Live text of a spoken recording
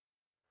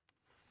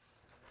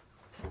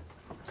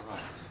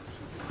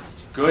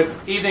Good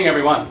evening,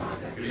 everyone.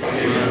 Good evening.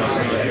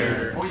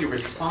 Oh, you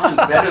respond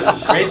better than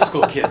grade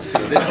school kids do.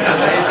 This is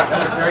amazing.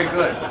 That was very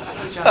good.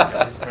 Good job,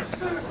 guys.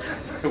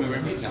 Can we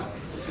repeat now?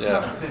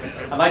 Yeah.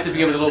 I'd like to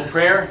begin with a little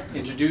prayer,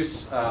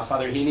 introduce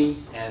Father Heaney,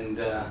 and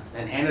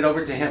hand it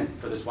over to him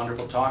for this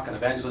wonderful talk on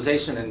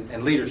evangelization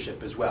and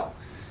leadership as well.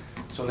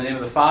 So in the name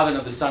of the Father, and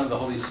of the Son, and of the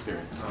Holy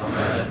Spirit.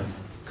 Amen.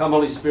 Come,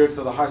 Holy Spirit,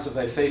 fill the hearts of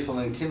thy faithful,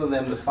 and kindle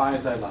them the fire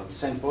of thy love.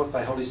 Send forth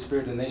thy Holy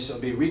Spirit, and they shall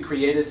be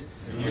recreated.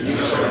 And you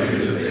shall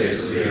renew the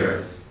face of the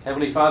earth.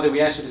 Heavenly Father,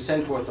 we ask you to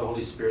send forth the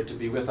Holy Spirit to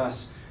be with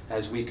us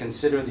as we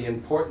consider the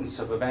importance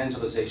of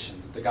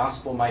evangelization, that the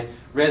gospel might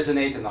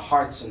resonate in the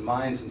hearts and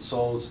minds and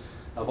souls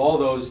of all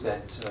those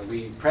that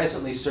we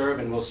presently serve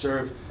and will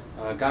serve,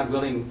 God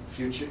willing,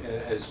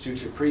 as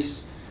future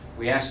priests.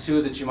 We ask,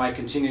 too, that you might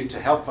continue to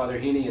help Father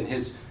Heaney in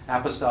his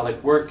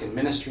apostolic work and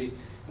ministry,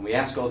 and we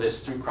ask all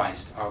this through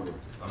Christ, our Lord.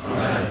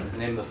 Amen. In the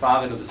name of the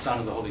Father, and of the Son,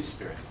 and of the Holy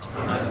Spirit.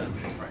 Amen.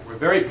 We're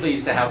very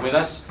pleased to have with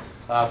us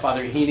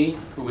Father Heaney,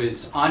 who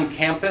is on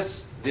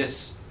campus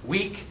this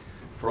week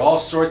for all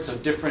sorts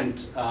of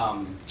different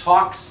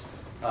talks,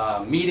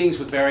 meetings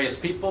with various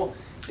people.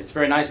 It's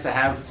very nice to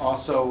have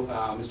also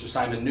Mr.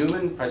 Simon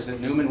Newman,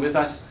 President Newman, with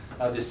us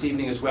this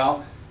evening as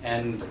well.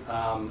 And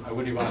I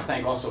really want to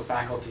thank also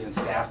faculty and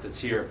staff that's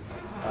here.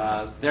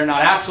 They're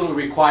not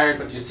absolutely required,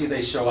 but you see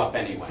they show up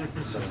anyway.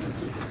 So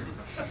it's a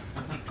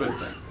good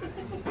thing.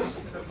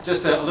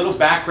 Just a little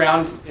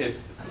background,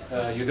 if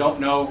you don't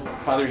know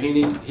Father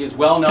Heaney, he is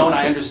well known,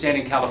 I understand,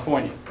 in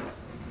California,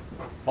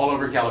 all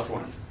over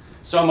California.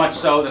 So much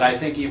so that I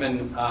think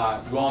even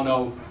you all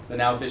know the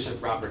now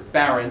Bishop Robert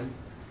Barron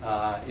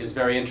is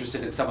very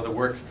interested in some of the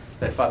work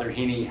that Father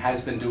Heaney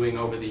has been doing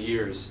over the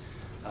years.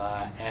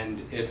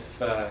 And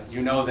if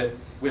you know that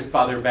with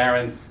Father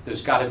Barron,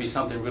 there's got to be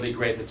something really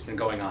great that's been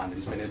going on that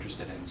he's been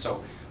interested in.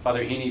 So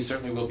Father Heaney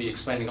certainly will be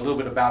explaining a little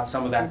bit about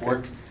some of that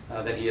work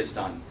that he has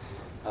done.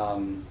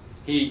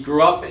 He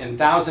grew up in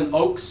Thousand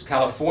Oaks,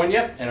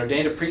 California, and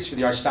ordained a priest for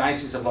the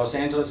Archdiocese of Los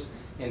Angeles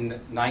in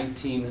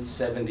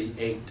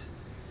 1978.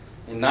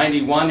 In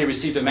 91, he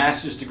received a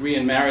master's degree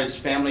in marriage,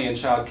 family, and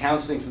child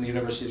counseling from the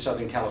University of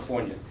Southern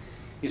California.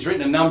 He's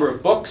written a number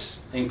of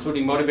books,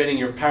 including Motivating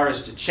Your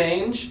Parish to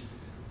Change,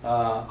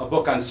 a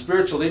book on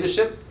spiritual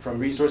leadership from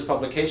Resource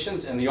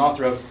Publications, and the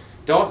author of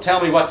Don't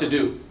Tell Me What to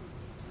Do,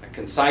 a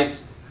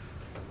concise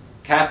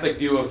Catholic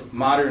view of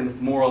modern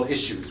moral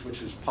issues,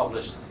 which was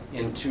published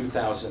in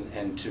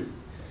 2002.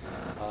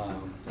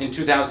 In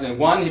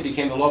 2001, he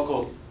became the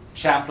local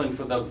chaplain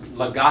for the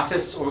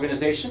Legatus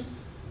organization,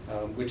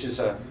 which is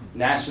a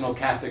National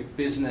Catholic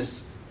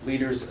Business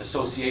Leaders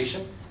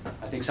Association.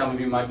 I think some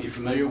of you might be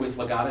familiar with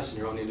Legatus in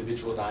your own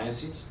individual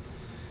diocese.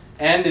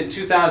 And in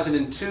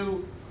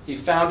 2002, he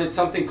founded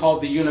something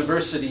called the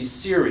University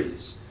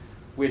Series,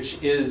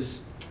 which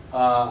is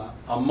a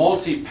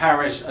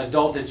multi-parish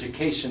adult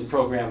education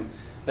program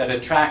that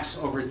attracts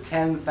over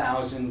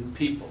 10,000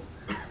 people.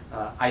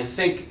 I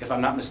think, if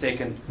I'm not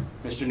mistaken,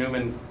 Mr.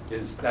 Newman,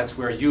 that's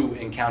where you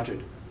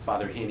encountered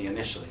Father Heaney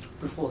initially.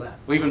 Before that.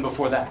 Well, even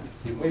before that.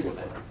 Even way before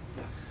that.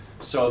 Yeah.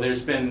 So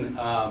there's been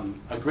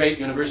a great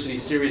university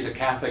series, a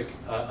Catholic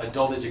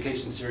adult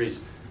education series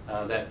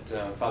that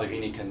Father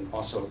Heaney can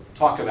also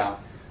talk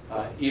about,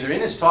 either in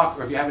his talk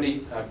or if you have any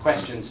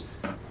questions.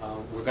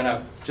 We're going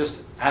to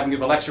just have him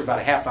give a lecture about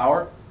a half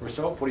hour or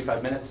so,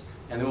 45 minutes,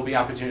 and there will be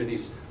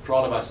opportunities for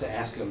all of us to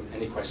ask him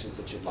any questions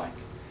that you'd like.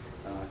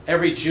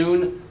 Every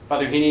June,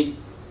 Father Heaney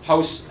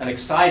hosts an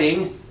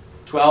exciting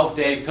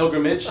 12-day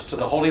pilgrimage to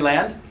the Holy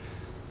Land.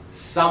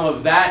 Some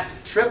of that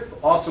trip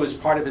also is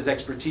part of his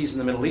expertise in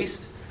the Middle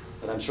East,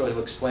 that I'm sure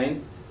he'll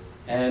explain.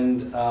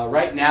 And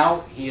right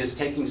now, he is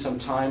taking some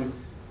time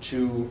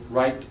to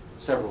write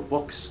several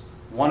books,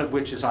 one of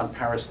which is on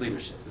parish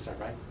leadership. Is that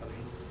right, Father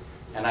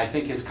Heaney? And I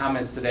think his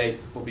comments today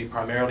will be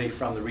primarily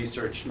from the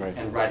research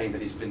and writing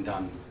that he's been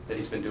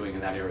doing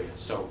in that area.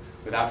 So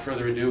without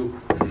further ado,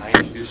 I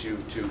introduce you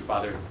to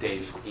Father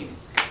Dave Heaney.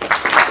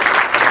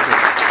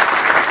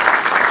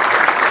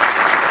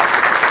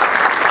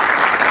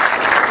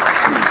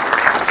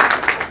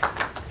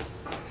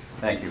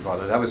 Thank you,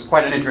 Father. That was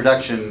quite an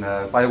introduction.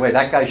 By the way,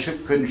 that guy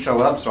couldn't show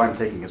up, so I'm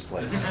taking his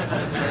place.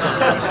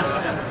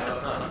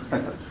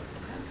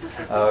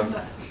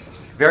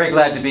 Very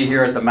glad to be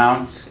here at the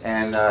Mount,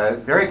 and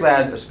very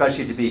glad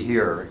especially to be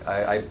here.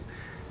 I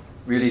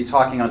really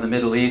talking on the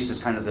Middle East is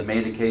kind of the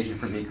main occasion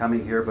for me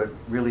coming here, but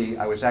really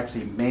I was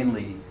actually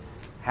mainly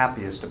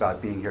happiest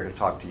about being here to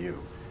talk to you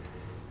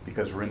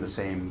because we're in the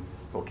same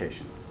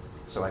vocation.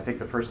 So I think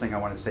the first thing I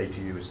want to say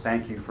to you is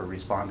thank you for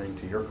responding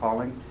to your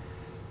calling.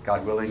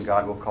 God willing,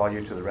 God will call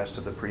you to the rest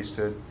of the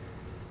priesthood.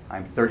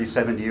 I'm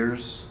 37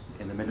 years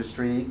in the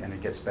ministry, and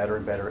it gets better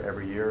and better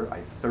every year.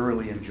 I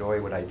thoroughly enjoy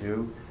what I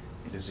do.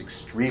 It is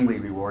extremely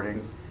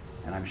rewarding,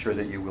 and I'm sure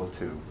that you will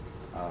too.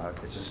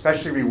 It's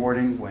especially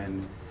rewarding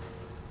when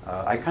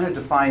I kind of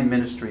define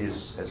ministry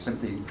as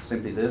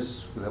simply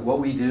this, that what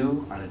we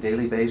do on a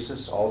daily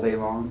basis, all day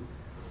long,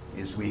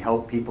 is we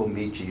help people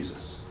meet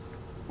Jesus.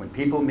 When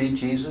people meet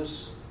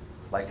Jesus,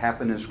 like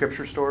happened in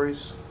scripture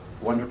stories,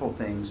 wonderful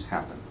things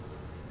happen.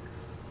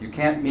 You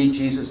can't meet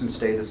Jesus and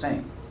stay the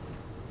same.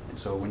 And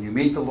so when you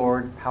meet the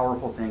Lord,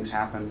 powerful things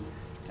happen.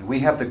 And we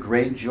have the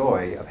great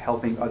joy of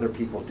helping other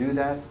people do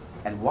that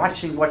and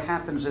watching what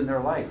happens in their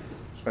life,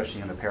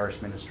 especially in a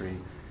parish ministry,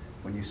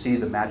 when you see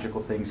the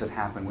magical things that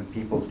happen when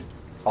people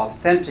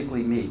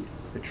authentically meet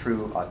the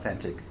true,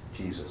 authentic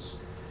Jesus.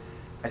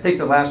 I think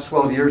the last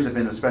 12 years have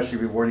been especially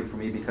rewarding for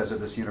me because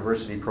of this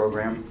university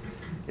program.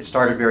 It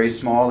started very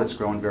small, it's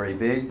grown very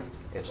big.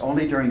 It's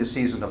only during the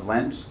season of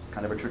Lent,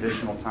 kind of a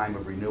traditional time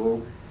of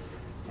renewal.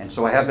 And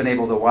so I have been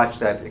able to watch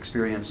that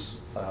experience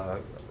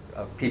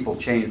of people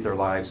change their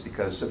lives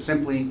because of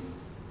simply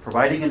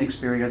providing an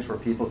experience where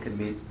people can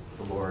meet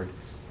the Lord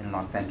in an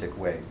authentic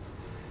way.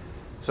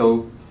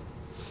 So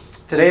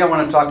today I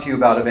want to talk to you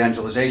about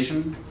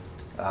evangelization.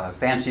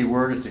 Fancy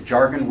word, it's a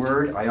jargon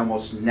word. I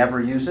almost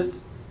never use it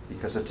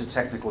because it's a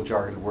technical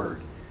jargon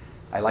word.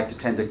 I like to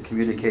tend to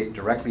communicate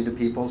directly to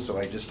people, so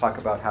I just talk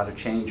about how to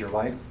change your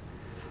life.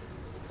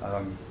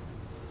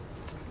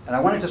 And I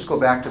want to just go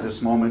back to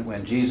this moment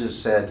when Jesus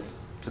said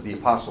to the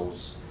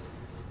apostles,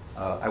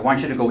 I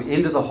want you to go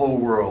into the whole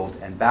world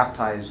and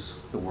baptize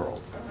the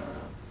world.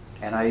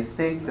 And I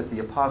think that the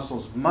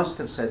apostles must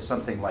have said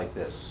something like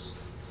this.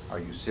 Are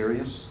you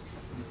serious?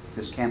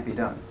 This can't be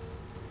done.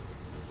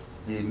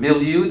 The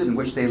milieu in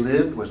which they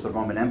lived was the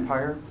Roman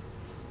Empire,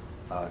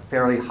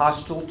 fairly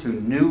hostile to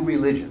new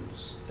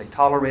religions. They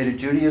tolerated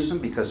Judaism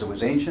because it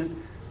was ancient,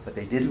 but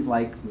they didn't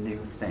like new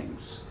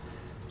things.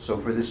 So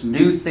for this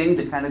new thing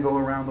to kind of go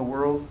around the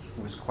world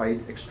was quite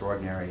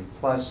extraordinary.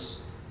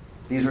 Plus,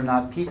 these are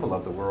not people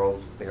of the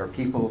world. They are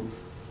people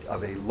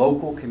of a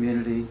local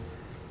community,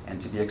 and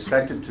to be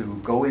expected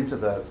to go into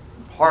the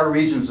far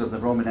regions of the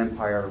Roman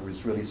Empire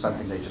was really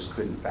something they just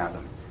couldn't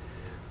fathom.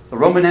 The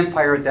Roman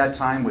Empire at that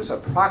time was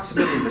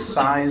approximately the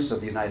size of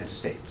the United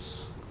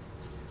States.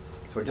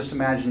 So just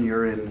imagine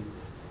you're in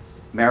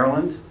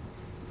Maryland,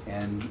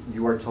 and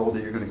you are told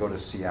that you're going to go to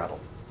Seattle.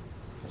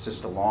 It's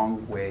just a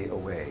long way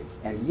away.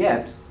 And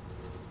yet,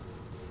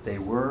 they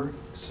were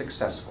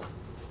successful.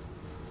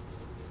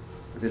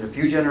 Within a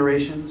few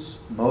generations,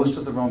 most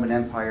of the Roman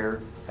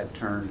Empire had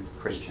turned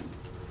Christian.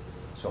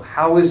 So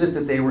how is it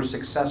that they were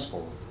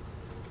successful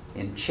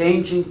in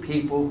changing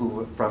people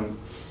who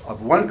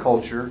of one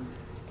culture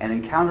and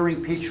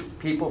encountering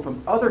people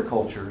from other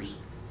cultures,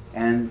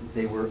 and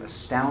they were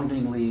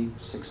astoundingly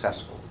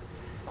successful?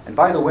 And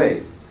by the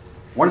way,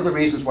 one of the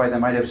reasons why they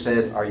might have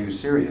said, "Are you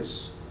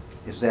serious?"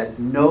 is that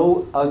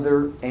no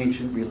other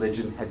ancient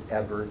religion had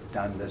ever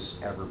done this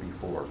ever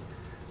before.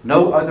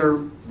 No other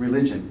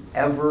religion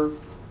ever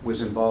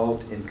was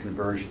involved in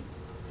conversion.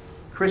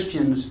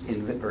 Jesus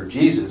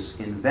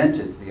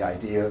invented the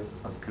idea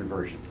of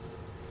conversion.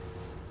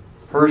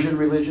 Persian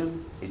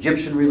religion,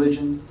 Egyptian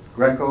religion,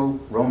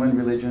 Greco-Roman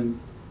religion,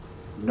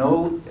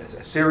 no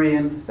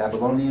Assyrian,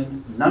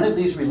 Babylonian, none of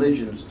these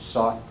religions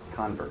sought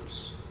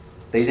converts.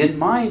 They didn't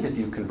mind if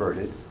you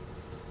converted,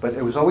 but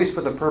it was always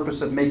for the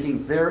purpose of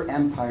making their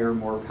empire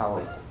more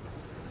powerful.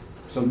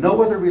 So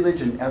no other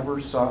religion ever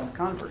sought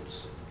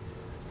converts.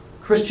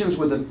 Christians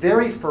were the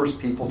very first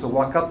people to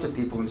walk up to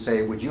people and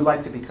say, "Would you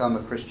like to become a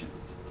Christian?"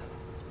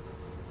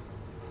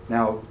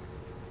 Now,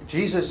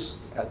 Jesus,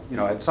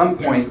 at some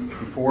point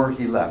before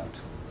he left,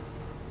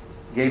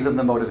 gave them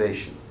the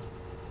motivation.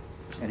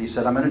 And he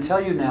said, "I'm going to tell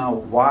you now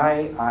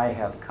why I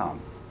have come."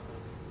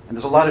 And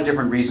there's a lot of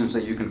different reasons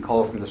that you can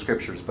cull from the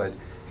scriptures, but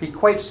he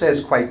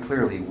says quite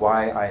clearly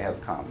why I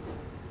have come.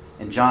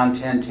 In John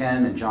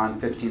 10:10 and John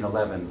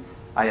 15:11,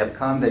 "I have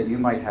come that you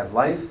might have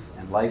life,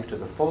 and life to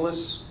the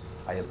fullest.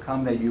 I have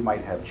come that you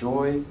might have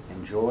joy,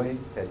 and joy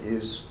that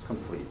is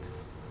complete."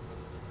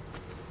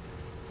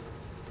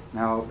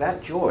 Now,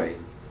 that joy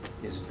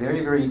is very,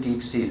 very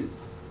deep-seated.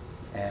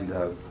 And,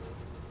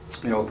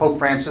 Pope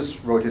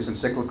Francis wrote his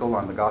encyclical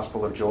on the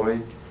Gospel of Joy.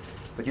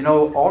 But,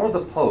 all of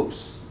the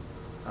popes,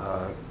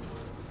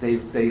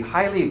 they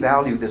highly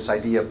value this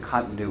idea of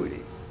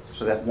continuity,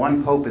 so that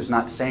one pope is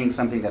not saying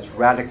something that's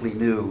radically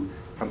new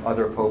from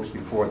other popes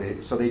before.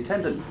 So they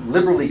tend to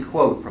liberally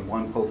quote from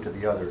one pope to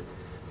the other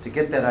to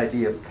get that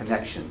idea of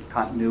connection,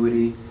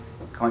 continuity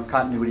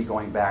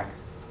going back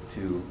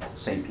to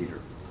St. Peter.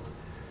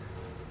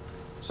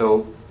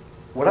 So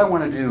what I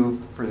want to do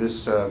for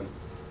this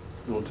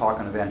little talk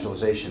on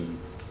evangelization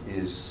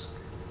is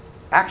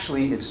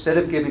actually, instead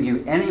of giving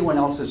you anyone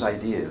else's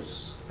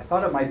ideas, I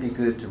thought it might be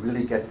good to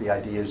really get the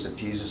ideas of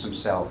Jesus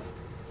himself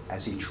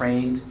as he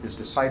trained his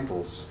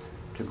disciples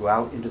to go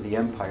out into the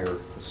empire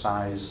the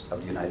size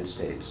of the United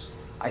States.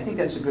 I think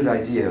that's a good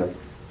idea,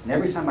 and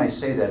every time I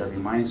say that, it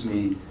reminds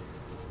me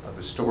of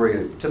a story,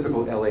 a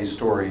typical LA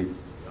story.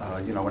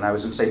 When I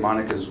was in St.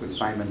 Monica's with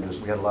Simon,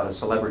 we had a lot of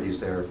celebrities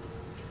there.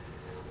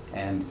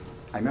 And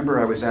I remember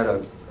I was at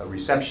a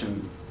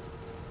reception,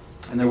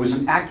 and there was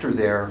an actor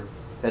there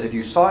that if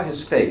you saw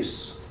his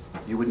face,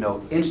 you would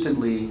know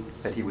instantly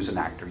that he was an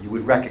actor. You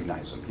would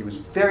recognize him. He was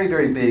very,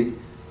 very big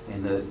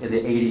in the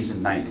 80s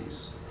and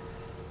 90s.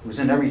 He was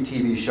in every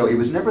TV show. He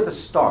was never the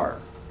star.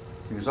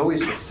 He was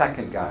always the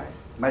second guy.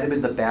 He might have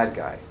been the bad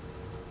guy,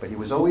 but he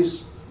was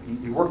always,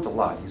 he worked a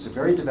lot. He's a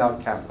very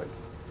devout Catholic.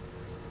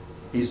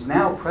 He's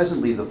now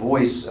presently the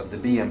voice of the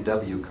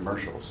BMW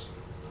commercials,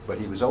 but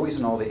he was always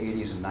in all the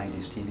 80s and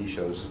 90s TV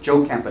shows.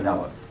 Joe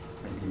Campanella,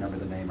 maybe you remember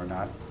the name or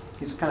not.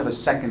 He's kind of a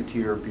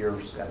second-tier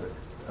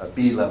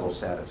B-level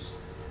status.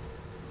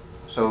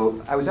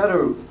 So I was at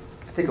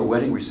I think a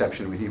wedding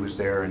reception when he was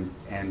there,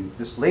 and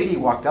this lady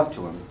walked up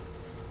to him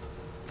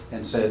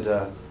and said,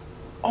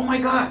 "Oh my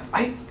God,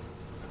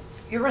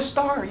 you're a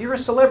star, you're a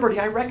celebrity,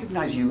 I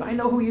recognize you, I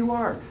know who you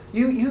are.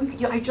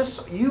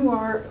 You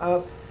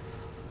are,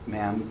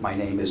 ma'am, my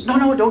name is,"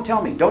 no, don't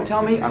tell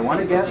me, I want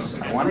to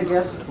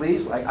guess,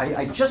 please.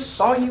 I just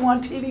saw you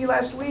on TV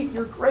last week,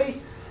 you're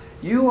great.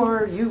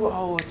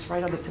 Oh, it's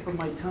right on the tip of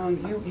my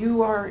tongue.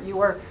 You are,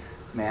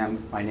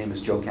 ma'am, my name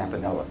is Joe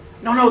Campanella.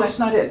 No, that's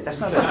not it.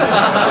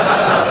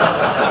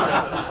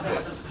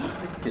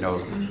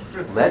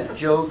 Let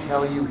Joe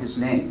tell you his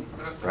name,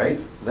 right?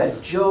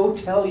 Let Joe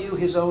tell you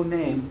his own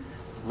name.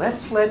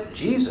 Let's let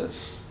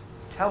Jesus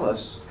tell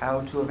us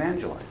how to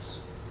evangelize.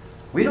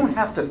 We don't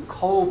have to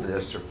cull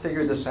this or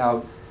figure this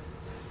out,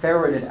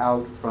 ferret it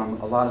out from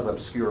a lot of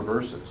obscure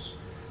verses.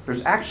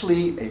 There's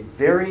actually a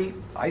very,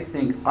 I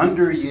think,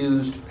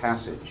 underused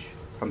passage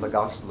from the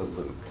Gospel of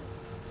Luke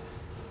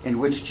in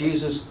which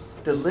Jesus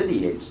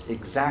delineates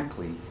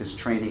exactly his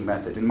training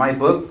method. In my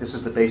book, this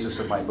is the basis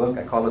of my book,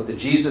 I call it the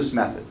Jesus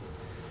method.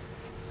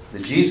 The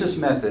Jesus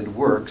method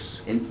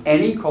works in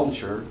any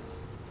culture,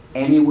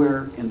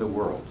 anywhere in the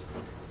world.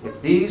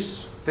 If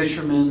these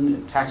fishermen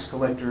and tax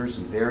collectors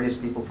and various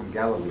people from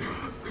Galilee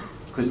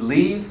could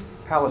leave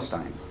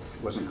Palestine,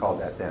 it wasn't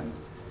called that then,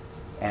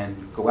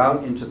 and go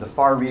out into the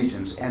far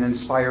regions and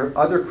inspire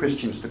other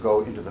Christians to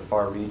go into the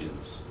far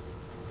regions,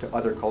 to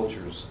other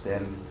cultures,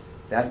 then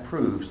that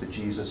proves the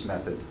Jesus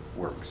method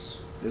works.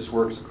 This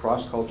works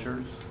across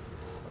cultures,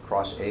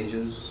 across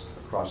ages,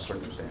 across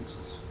circumstances.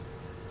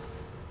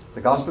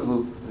 The Gospel of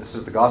Luke, this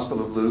is the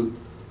Gospel of Luke,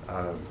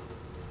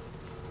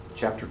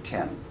 chapter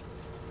 10.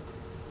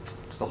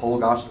 It's the whole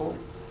Gospel.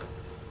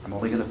 I'm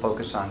only going to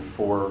focus on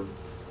 4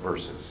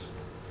 verses.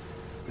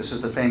 This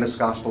is the famous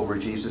Gospel where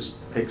Jesus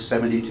picked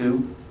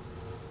 72.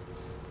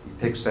 He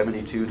picked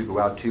 72 to go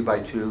out 2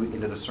 by 2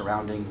 into the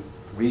surrounding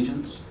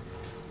regions.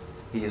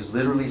 He is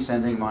literally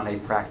sending them on a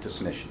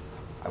practice mission.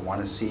 I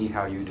want to see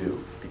how you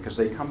do. Because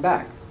they come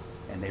back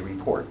and they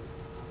report.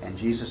 And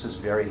Jesus is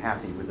very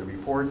happy with the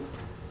report.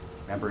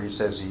 Remember, he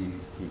says he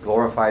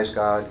glorifies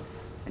God,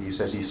 and he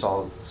says he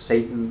saw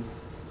Satan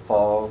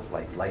fall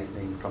like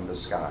lightning from the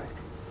sky.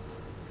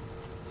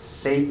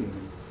 Satan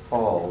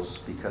falls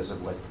because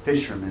of what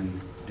fishermen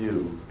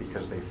do,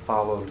 because they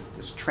followed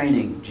this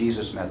training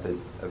Jesus method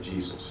of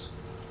Jesus.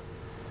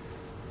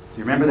 Do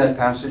you remember that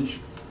passage?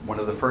 One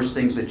of the first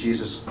things that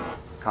Jesus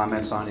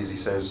comments on is he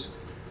says,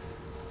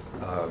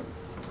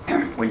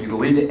 when you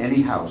go into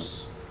any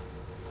house,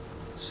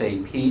 say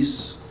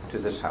peace to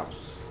this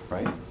house,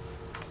 right?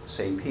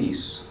 Say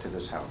peace to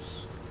this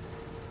house.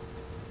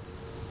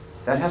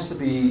 That has to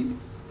be,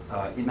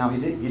 now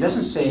he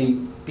doesn't say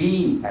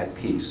be at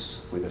peace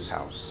with this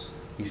house.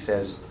 He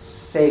says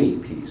say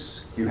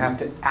peace. You have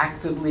to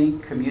actively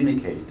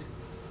communicate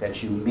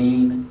that you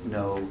mean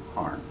no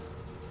harm.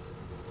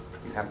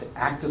 You have to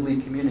actively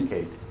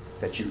communicate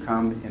that you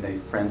come in a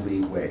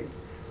friendly way.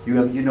 You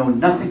know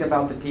nothing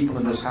about the people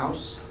in this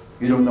house.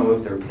 You don't know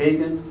if they're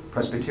pagan,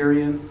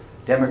 Presbyterian,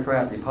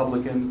 Democrat,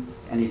 Republican,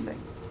 anything.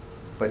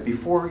 But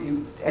before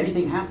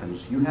anything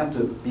happens, you have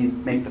to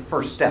make the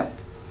first step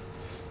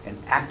and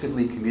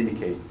actively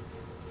communicate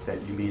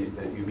that you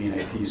mean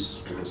a peace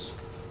with this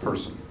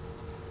person.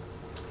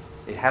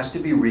 It has to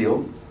be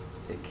real.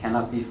 It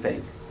cannot be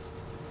fake.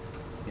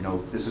 You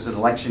know, this is an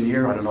election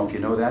year. I don't know if you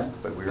know that,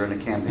 but we're in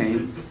a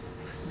campaign.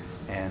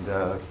 And,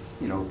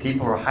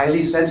 people are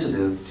highly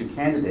sensitive to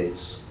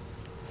candidates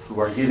who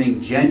are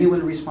giving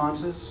genuine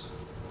responses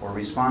or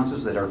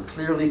responses that are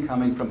clearly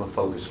coming from a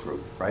focus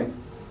group, right?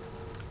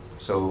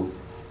 So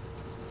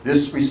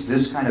this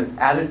kind of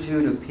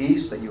attitude of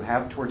peace that you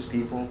have towards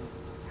people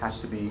has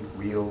to be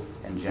real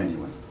and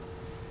genuine.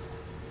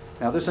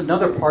 Now, there's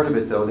another part of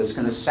it, though, that's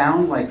going to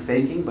sound like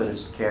faking, but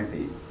it can't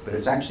be. But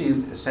it's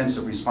actually a sense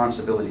of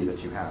responsibility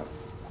that you have.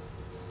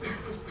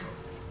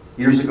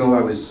 Years ago,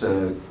 I was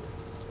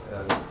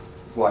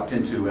walked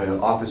into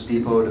Office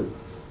Depot to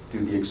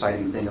do the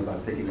exciting thing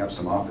about picking up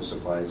some office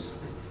supplies.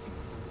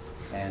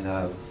 And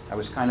I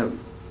was kind of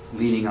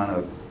leaning on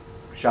a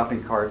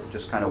shopping cart,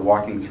 just kind of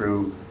walking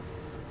through,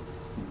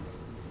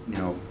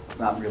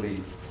 not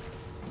really,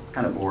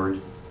 kind of bored.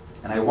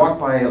 And I walked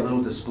by a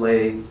little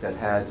display that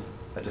had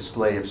a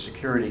display of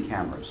security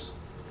cameras.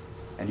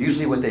 And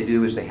usually what they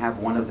do is they have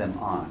one of them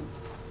on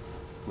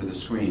with a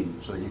screen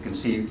so that you can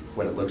see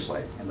what it looks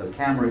like. And the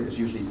camera is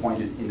usually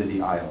pointed into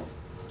the aisle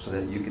so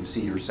that you can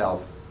see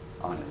yourself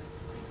on it.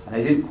 And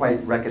I didn't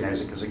quite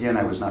recognize it because, again,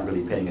 I was not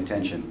really paying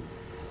attention.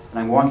 And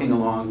I'm walking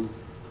along,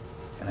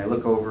 and I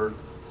look over,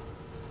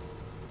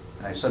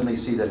 and I suddenly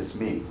see that it's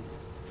me.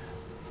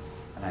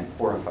 And I'm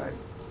horrified,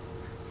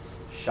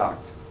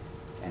 shocked,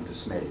 and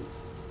dismayed.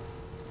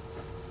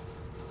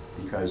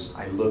 Because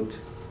I looked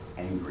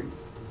angry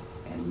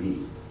and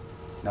mean.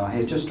 Now, I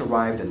had just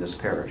arrived in this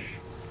parish.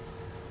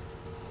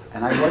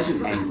 And I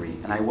wasn't angry,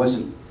 and I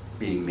wasn't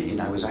being mean.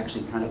 I was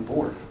actually kind of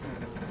bored.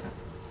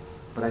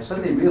 But I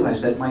suddenly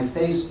realized that my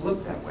face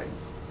looked that way.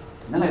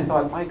 And then I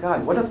thought, my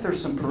God, what if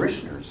there's some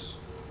parishioners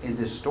in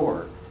this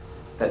store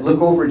that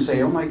look over and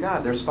say, oh my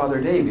God, there's Father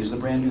Dave. He's the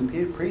brand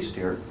new priest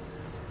here.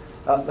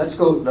 Let's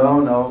go.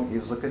 No,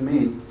 he's looking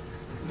mean.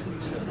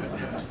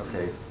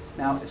 Okay.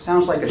 Now, it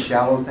sounds like a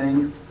shallow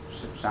thing.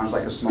 It sounds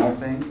like a small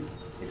thing.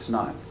 It's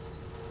not.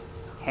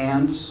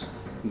 Hands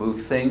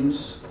move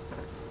things.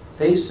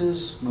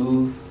 Faces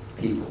move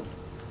people.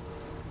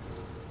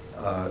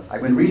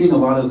 I've been reading a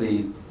lot of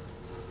the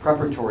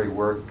preparatory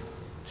work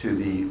to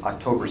the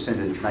October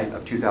Synod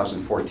of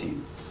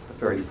 2014, the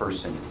very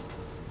first Synod.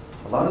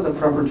 A lot of the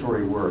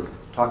preparatory work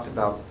talked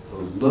about the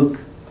look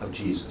of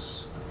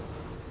Jesus.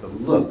 The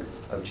look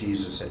of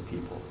Jesus at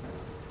people.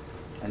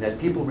 And that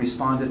people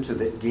responded to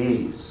the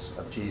gaze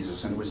of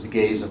Jesus. And it was the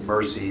gaze of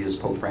mercy, as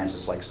Pope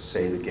Francis likes to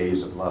say, the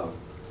gaze of love.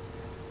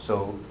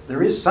 So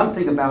there is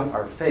something about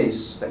our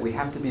face that we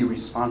have to be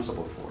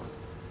responsible for.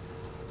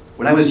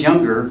 When I was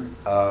younger,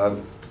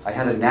 I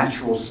had a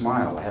natural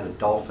smile. I had a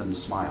dolphin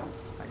smile.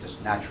 I just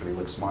naturally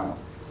would smile.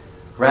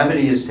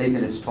 Gravity has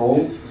taken its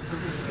toll,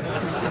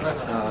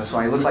 so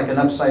I look like an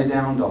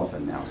upside-down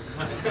dolphin now.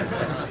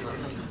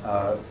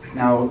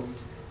 Now,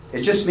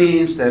 it just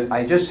means that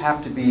I just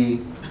have to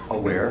be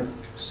aware,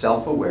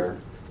 self-aware,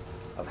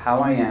 of how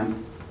I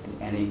am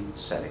in any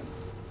setting.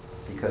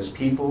 Because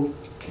people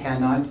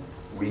cannot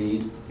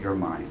read your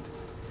mind.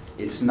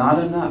 It's not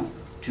enough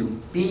to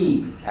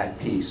be at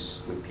peace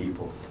with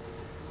people.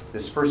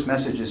 This first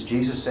message is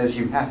Jesus says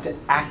you have to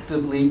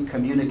actively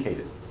communicate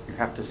it. You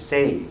have to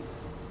say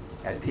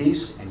at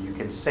peace, and you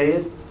can say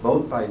it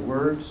both by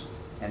words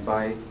and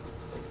by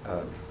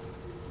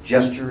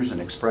gestures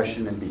and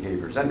expression and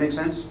behavior. Does that make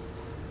sense?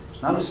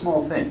 It's not a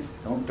small thing.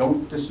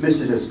 Don't dismiss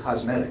it as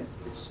cosmetic.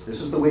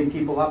 This is the way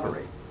people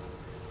operate.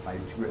 I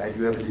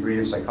do have a degree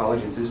in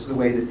psychology. This is the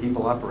way that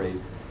people operate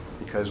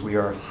because we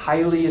are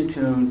highly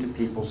attuned to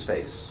people's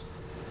face.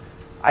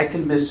 I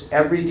can miss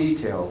every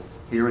detail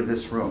here in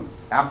this room.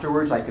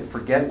 Afterwards, I could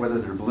forget whether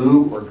they're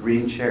blue or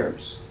green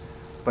chairs.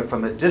 But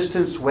from a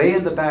distance way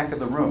in the back of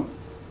the room,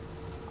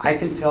 I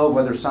can tell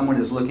whether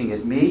someone is looking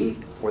at me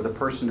or the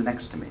person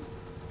next to me.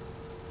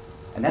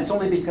 And that's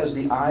only because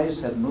the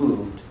eyes have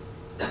moved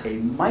a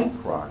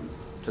micron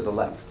to the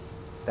left.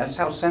 That's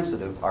how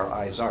sensitive our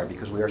eyes are,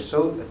 because we are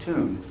so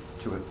attuned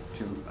to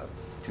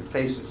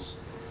faces.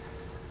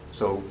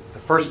 So the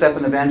first step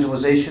in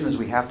evangelization is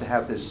we have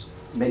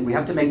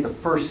to make the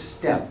first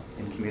step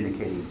in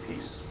communicating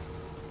peace.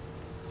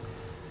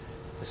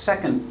 The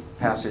second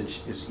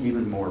passage is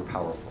even more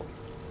powerful.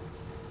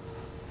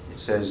 It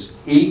says,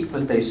 eat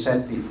what they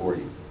set before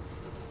you.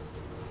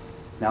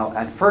 Now,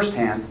 at first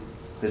hand,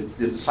 the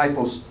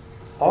disciples,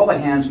 all the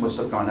hands must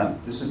have gone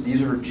up.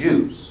 These are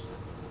Jews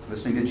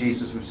listening to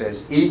Jesus who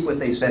says, eat what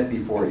they set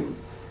before you.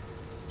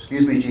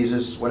 Excuse me,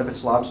 Jesus, what if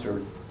it's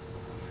lobster?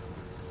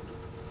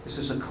 This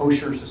is a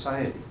kosher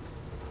society.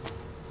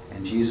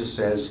 And Jesus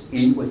says,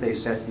 eat what they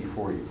set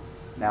before you.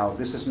 Now,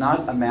 this is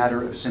not a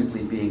matter of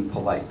simply being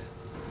polite.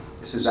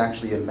 This is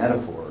actually a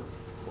metaphor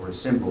or a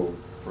symbol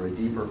for a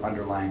deeper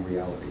underlying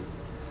reality.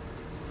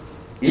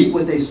 Eat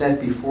what they set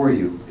before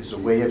you is a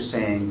way of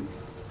saying,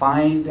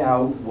 find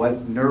out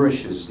what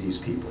nourishes these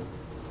people.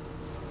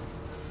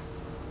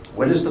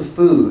 What is the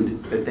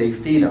food that they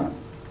feed on?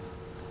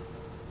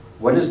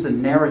 What is the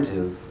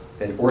narrative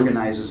that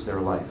organizes their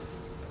life?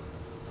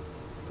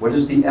 What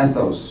is the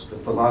ethos, the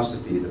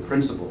philosophy, the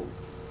principle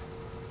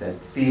that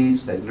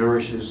feeds, that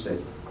nourishes,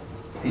 that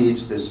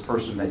feeds this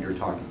person that you're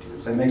talking to?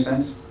 Does that make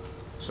sense?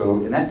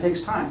 And that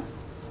takes time.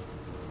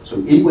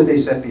 So eat what they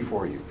set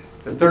before you.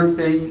 The third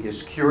thing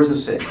is cure the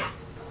sick.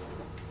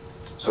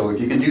 So if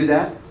you can do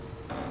that,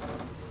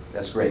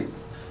 that's great.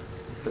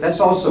 But that's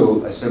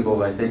also a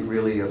symbol, I think,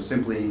 really of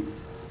simply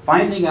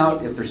finding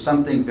out if there's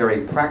something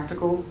very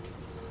practical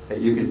that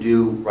you can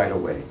do right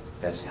away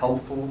that's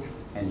helpful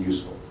and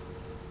useful.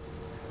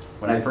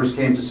 When I first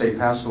came to St.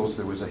 Pascal's,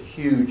 there was a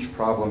huge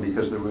problem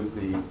because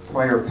the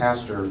prior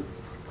pastor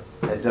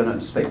had done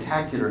a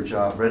spectacular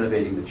job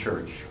renovating the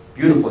church.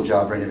 Beautiful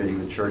job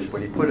renovating the church,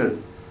 but he put a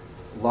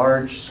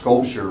large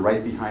sculpture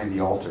right behind the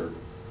altar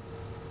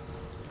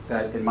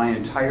that in my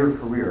entire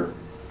career,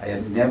 I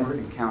have never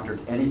encountered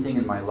anything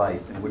in my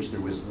life in which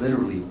there was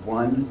literally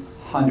 100%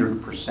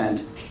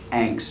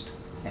 angst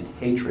and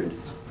hatred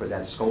for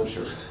that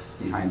sculpture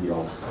behind the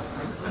altar.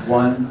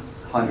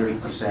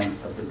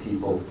 100% of the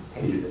people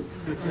hated it.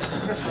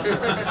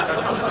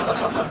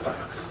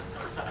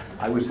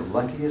 I was the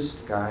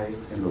luckiest guy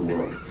in the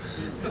world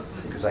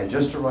because I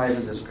just arrived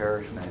in this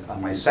parish, and on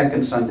my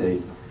second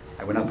Sunday,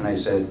 I went up and I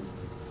said,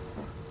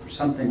 there's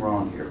something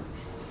wrong here.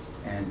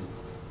 And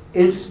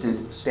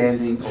instant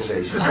standing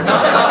ovation.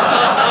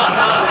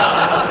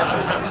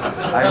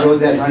 I rode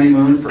that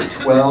honeymoon for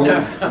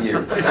 12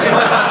 years.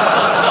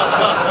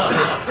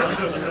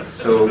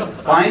 So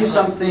find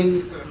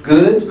something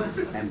good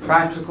and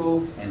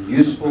practical and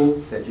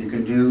useful that you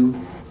can do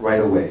right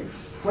away.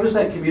 What does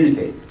that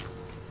communicate?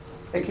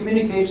 It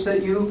communicates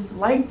that you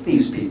like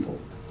these people.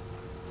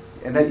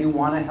 and that you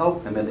want to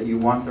help them and that you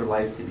want their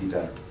life to be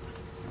better.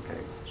 Okay,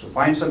 so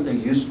find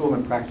something useful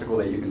and practical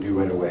that you can do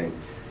right away.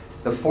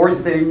 The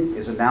fourth thing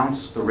is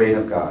announce the reign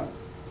of God.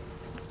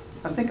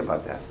 Now think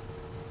about that.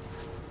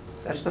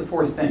 That's the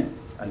fourth thing.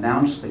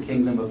 Announce the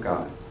kingdom of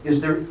God. Is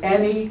there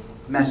any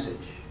message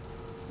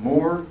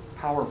more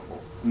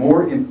powerful,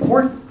 more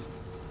important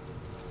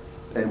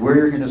than where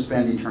you're going to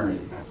spend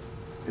eternity?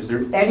 Is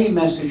there any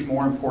message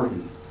more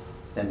important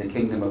than the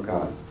kingdom of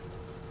God?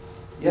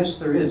 Yes,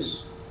 there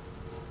is.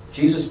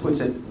 Jesus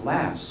puts it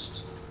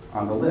last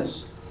on the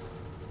list.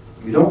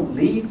 You don't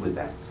lead with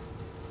that.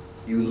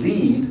 You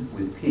lead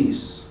with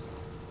peace.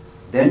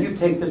 Then you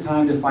take the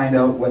time to find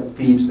out what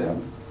feeds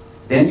them.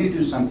 Then you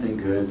do something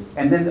good.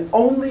 And then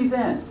only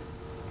then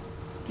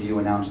do you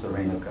announce the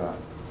reign of God.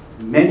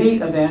 Many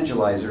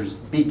evangelizers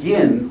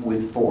begin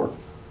with 4.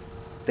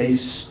 They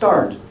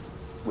start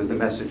with the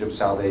message of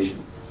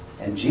salvation.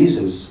 And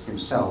Jesus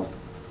himself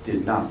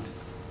did not.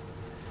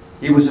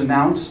 He was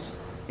announced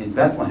in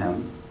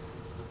Bethlehem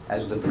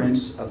as the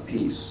Prince of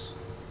Peace.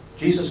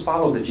 Jesus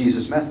followed the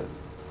Jesus method.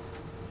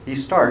 He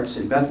starts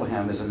in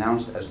Bethlehem as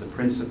announced as the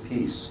Prince of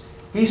Peace.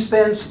 He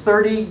spends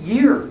 30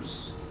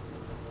 years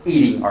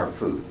eating our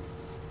food,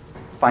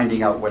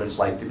 finding out what it's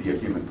like to be a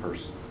human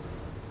person,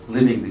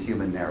 living the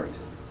human narrative.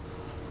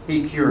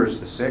 He cures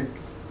the sick,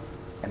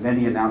 and then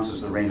he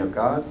announces the reign of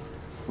God,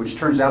 which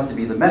turns out to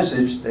be the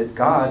message that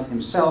God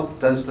himself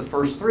does the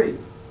first 3. Does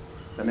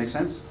that make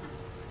sense?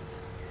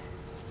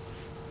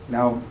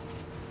 Now,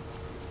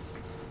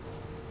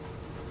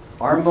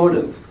 our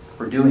motive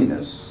for doing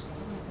this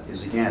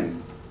is,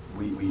 again,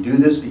 we do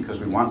this because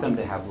we want them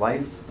to have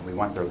life, and we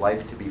want their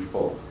life to be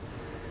full.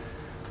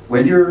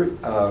 When you're,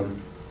 the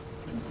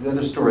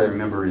other story I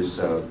remember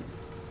is,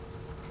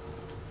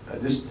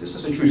 this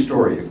is a true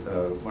story.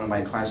 One of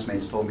my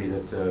classmates told me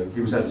that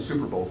he was at a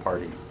Super Bowl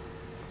party.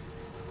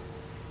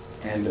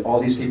 And all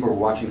these people were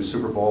watching the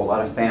Super Bowl, a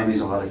lot of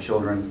families, a lot of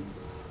children.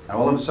 And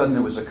all of a sudden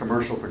there was a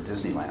commercial for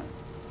Disneyland.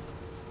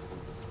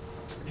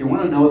 If you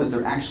want to know that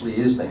there actually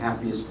is the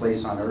happiest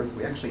place on earth,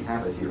 we actually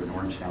have it here in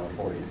Orange,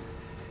 California.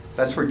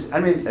 That's where, I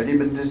mean, have you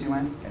been to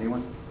Disneyland?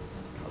 Anyone?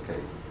 Okay.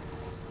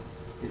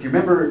 If you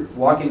remember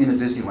walking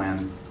into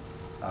Disneyland,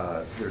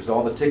 there's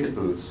all the ticket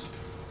booths,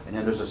 and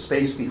then there's a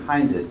space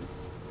behind it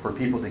for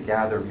people to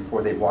gather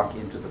before they walk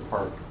into the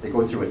park. They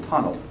go through a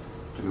tunnel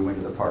to go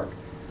into the park.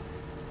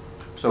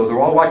 So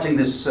they're all watching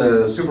this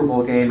Super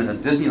Bowl game, and a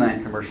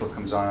Disneyland commercial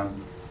comes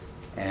on,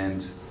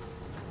 and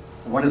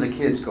one of the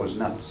kids goes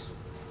nuts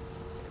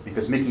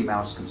because Mickey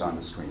Mouse comes on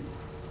the screen.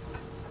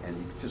 And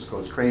he just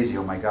goes crazy.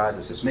 Oh my God,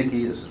 this is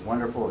Mickey, this is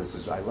wonderful,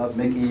 I love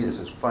Mickey, this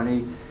is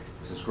funny,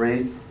 this is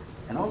great.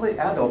 And all the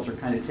adults are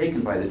kind of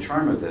taken by the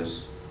charm of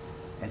this.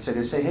 And so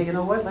they say, hey, you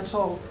know what,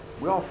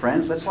 we're all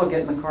friends, let's all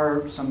get in the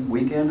car some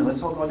weekend and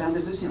let's all go down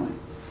to Disneyland.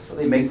 So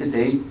they make the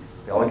date,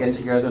 they all get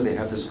together, they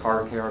have this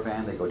car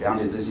caravan, they go down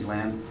to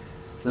Disneyland.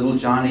 Little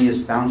Johnny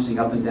is bouncing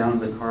up and down in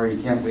the car, he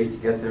can't wait to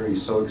get there,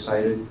 he's so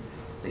excited.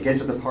 They get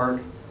to the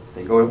park,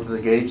 they go up to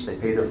the gates, they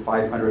pay their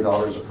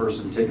 $500 a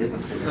person ticket, and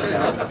they go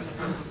down.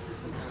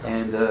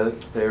 And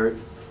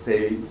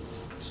they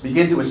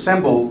begin to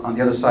assemble on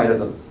the other side of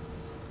the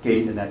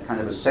gate in that kind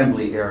of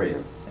assembly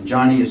area. And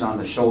Johnny is on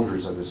the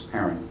shoulders of his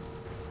parent.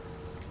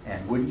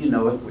 And wouldn't you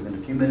know it, within a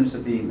few minutes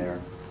of being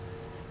there,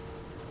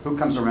 who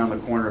comes around the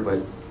corner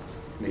but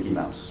Mickey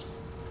Mouse?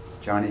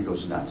 Johnny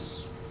goes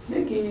nuts.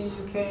 Mickey,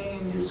 you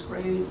came, it's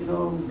great, you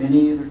know,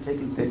 Minnie, they're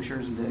taking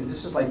pictures. And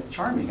this is like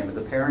charming. I mean,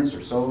 the parents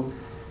are so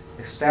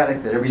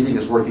ecstatic that everything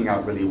is working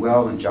out really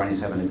well and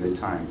Johnny's having a good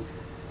time.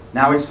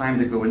 Now it's time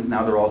to go in,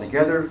 now they're all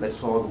together,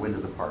 let's all go into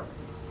the park.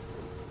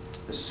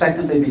 The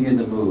second they begin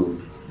to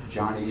move,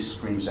 Johnny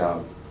screams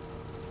out,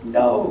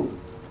 no,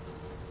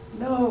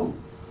 no,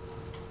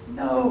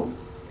 no.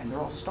 And they're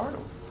all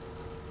startled.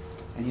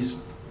 And he's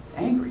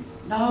angry,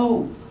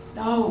 no,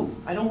 no,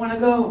 I don't want to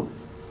go.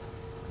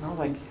 And they're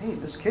like, hey,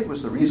 this kid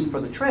was the reason for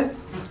the trip.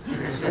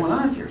 What's going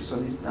on here?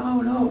 So he's,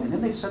 no, no. And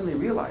then they suddenly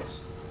realize,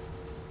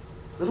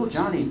 little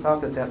Johnny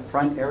thought that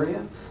front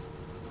area,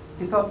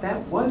 he thought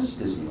that was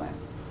Disneyland.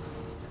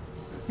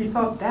 He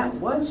thought that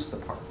was the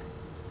park.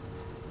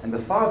 And the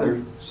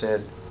father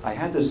said, I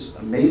had this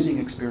amazing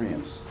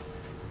experience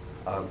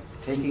of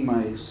taking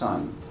my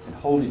son and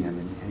holding him,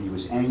 and he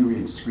was angry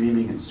and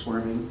screaming and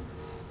squirming,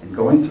 and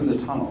going through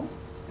the tunnel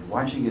and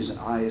watching his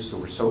eyes that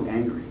were so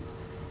angry,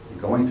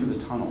 and going through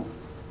the tunnel,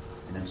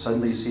 and then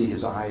suddenly you see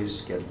his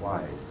eyes get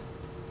wide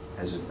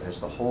as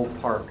the whole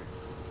park,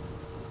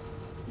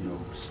 you know,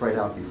 spread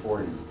out before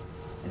him.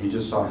 And he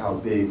just saw how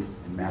big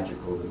and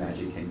magical the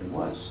Magic Kingdom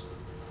was.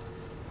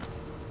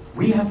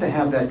 We have to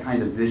have that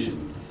kind of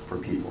vision for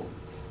people.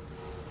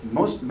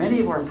 Many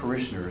of our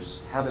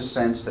parishioners have a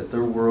sense that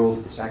their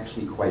world is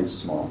actually quite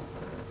small.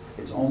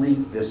 It's only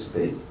this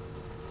big.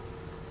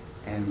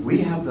 And we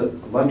have the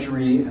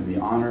luxury and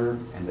the honor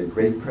and the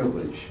great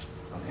privilege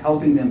of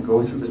helping them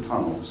go through the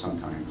tunnel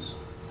sometimes,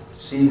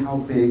 see how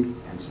big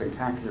and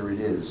spectacular it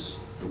is,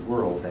 the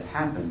world that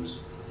happens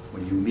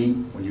when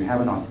you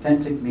have an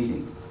authentic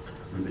meeting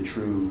with the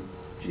true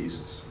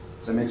Jesus.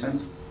 Does that make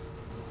sense?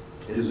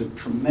 It is a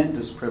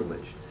tremendous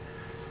privilege.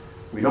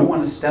 We don't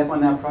want to step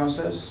on that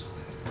process.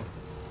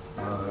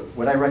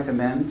 What I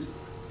recommend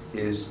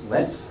is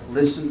let's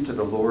listen to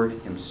the Lord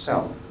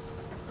himself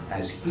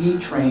as he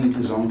trained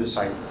his own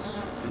disciples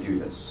to do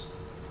this.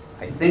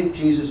 I think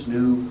Jesus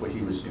knew what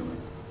he was doing.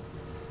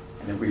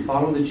 And if we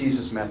follow the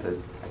Jesus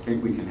method, I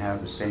think we can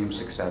have the same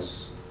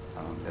success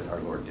that our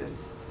Lord did.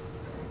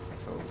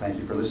 So thank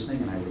you for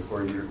listening, and I look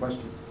forward to your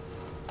questions.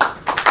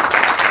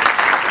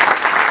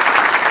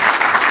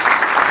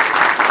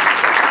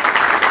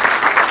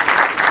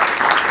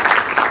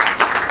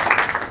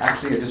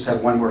 Actually, I just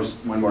have one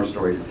more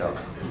story to tell.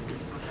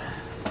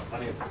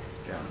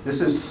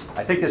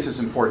 I think this is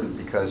important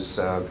because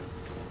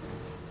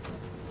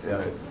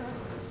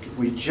if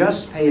we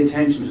just pay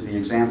attention to the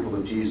example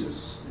of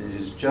Jesus, it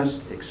is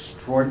just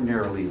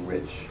extraordinarily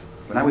rich.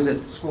 When I was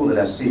at school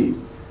at SC,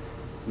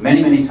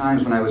 many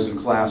times when I was in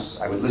class,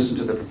 I would listen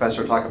to the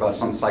professor talk about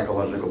some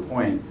psychological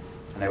point,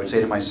 and I would say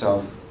to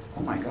myself,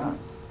 oh my God,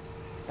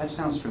 that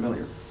sounds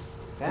familiar.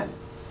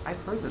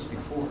 I've heard this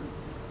before.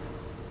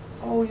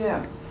 Oh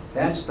yeah,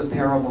 that's the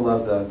parable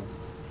of the,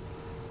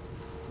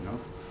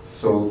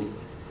 So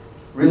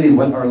really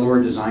what our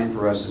Lord designed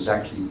for us is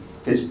actually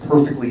fits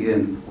perfectly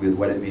in with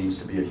what it means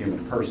to be a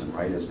human person,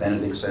 right? As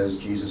Benedict says,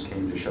 Jesus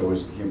came to show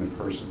us the human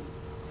person.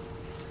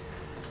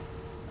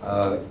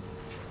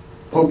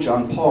 Pope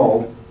John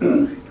Paul,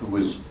 who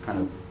was kind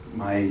of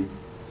my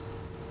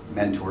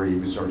mentor, he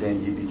was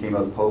ordained, he became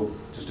a pope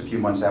just a few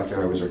months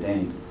after I was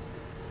ordained.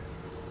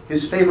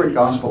 His favorite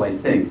gospel, I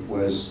think,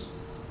 was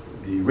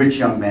the rich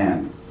young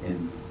man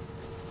in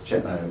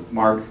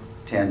Mark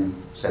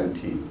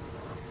 10:17.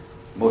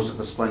 Most of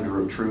the splendor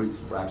of truth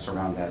wraps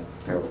around that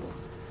parable,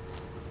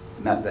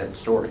 not that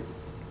story.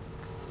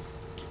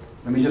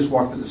 Let me just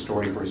walk through the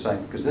story for a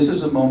second, because this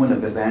is a moment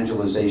of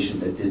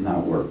evangelization that did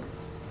not work.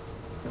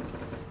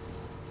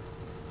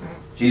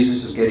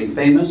 Jesus is getting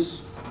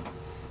famous.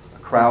 A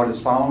crowd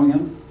is following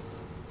him.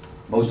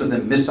 Most of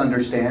them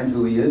misunderstand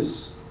who he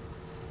is,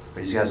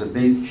 but he has a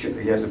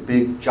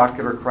big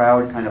jocular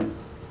crowd, kind of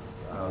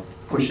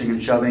pushing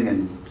and shoving,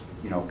 and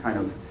kind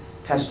of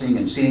testing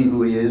and seeing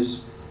who he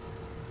is.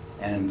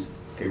 And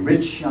a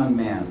rich young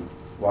man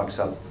walks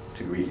up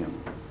to greet him.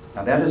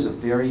 Now that is a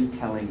very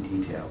telling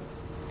detail.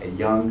 A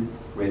young,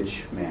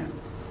 rich man.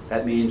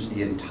 That means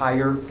the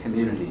entire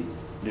community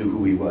knew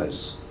who he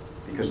was,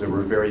 because there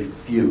were very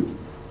few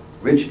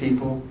rich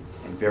people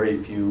and very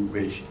few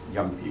rich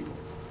young people.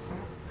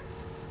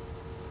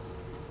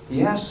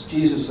 He asks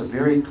Jesus a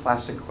very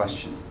classic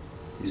question.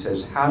 He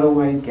says, how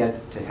do I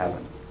get to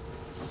heaven?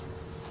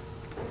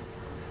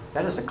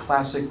 That is a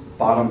classic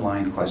bottom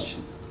line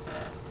question.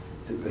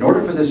 In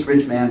order for this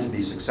rich man to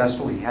be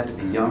successful, he had to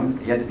be young,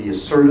 he had to be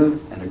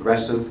assertive and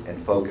aggressive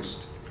and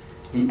focused.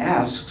 He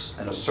asks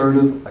an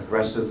assertive,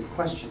 aggressive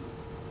question.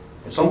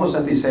 It's almost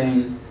like he's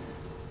saying,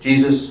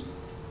 Jesus,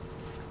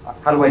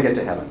 how do I get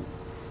to heaven?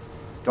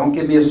 Don't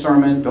give me a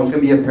sermon, don't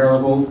give me a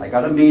parable, I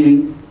got a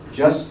meeting,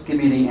 just give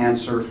me the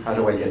answer, how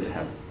do I get to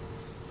heaven?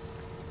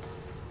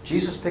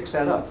 Jesus picks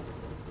that up.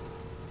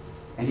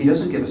 And he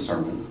doesn't give a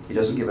sermon, he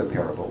doesn't give a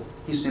parable.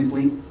 He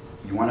simply,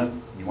 you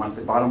want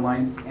the bottom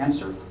line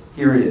answer?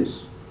 Here it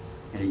is.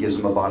 And he gives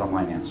him a bottom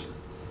line answer.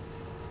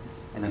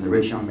 And then the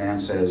rich young man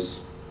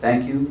says,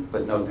 thank you,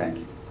 but no thank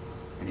you.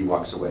 And he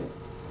walks away.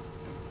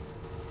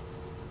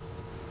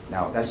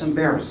 Now, that's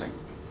embarrassing.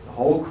 The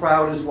whole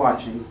crowd is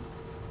watching,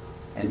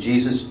 and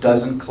Jesus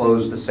doesn't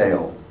close the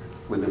sale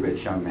with the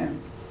rich young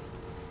man.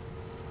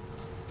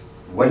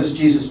 What does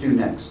Jesus do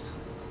next?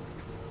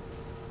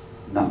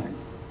 Nothing.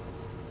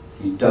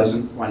 He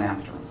doesn't run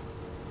after him.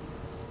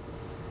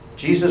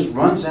 Jesus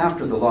runs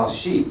after the lost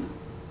sheep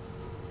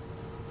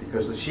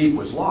because the sheep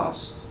was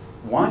lost,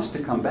 wants to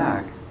come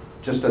back,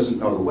 just doesn't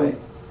know the way.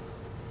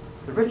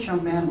 The rich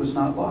young man was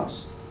not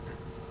lost.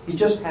 He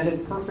just had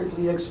it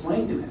perfectly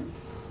explained to him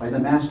by the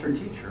master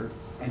teacher,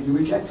 and he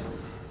rejected it.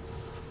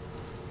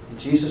 And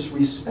Jesus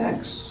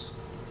respects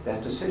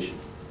that decision.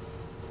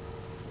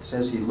 It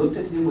says he looked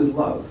at him with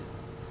love.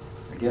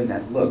 Again,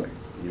 that look,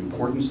 the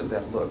importance of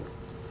that look.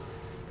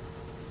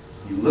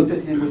 He looked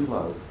at him with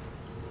love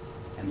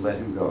and let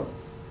him go.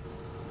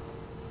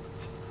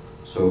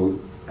 So,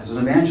 as an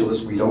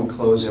evangelist, we don't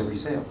close every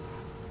sale.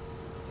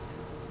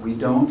 We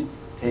don't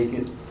take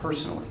it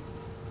personally.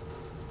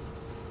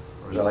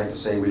 Or as I like to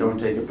say, we don't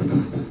take it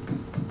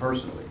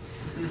personally.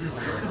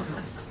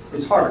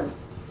 It's hard,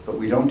 but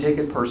we don't take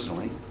it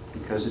personally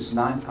because it's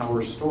not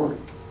our story.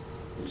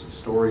 It's the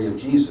story of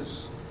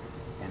Jesus.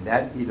 And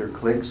that either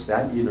clicks,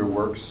 that either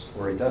works,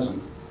 or it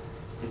doesn't.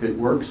 If it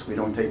works, we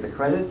don't take the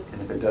credit,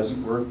 and if it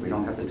doesn't work, we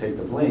don't have to take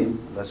the blame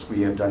unless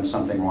we have done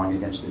something wrong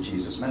against the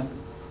Jesus method.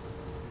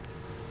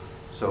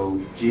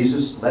 So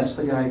Jesus lets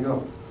the guy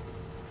go.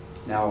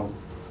 Now,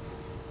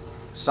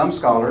 some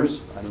scholars,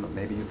 I don't know,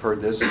 maybe you've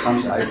heard this,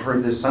 I've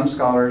heard this, some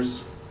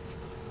scholars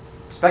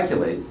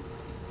speculate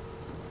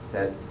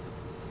that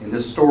in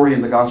this story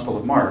in the Gospel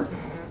of Mark,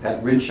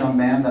 that rich young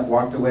man that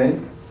walked away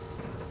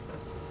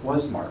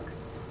was Mark.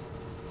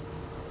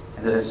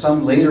 And that at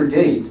some later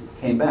date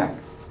came back.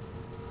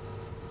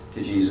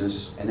 to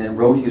Jesus and then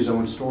wrote his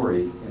own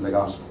story in the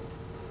gospel.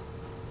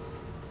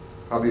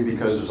 Probably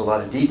because there's a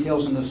lot of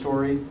details in the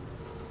story,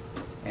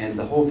 and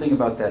the whole thing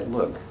about that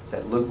look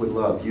with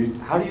love.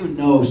 How do you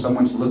know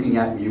someone's looking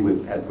at you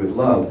with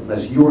love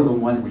unless you're the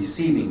one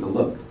receiving the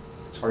look?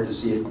 It's hard to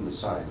see it from the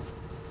side.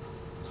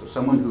 So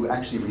someone who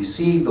actually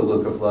received the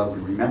look of love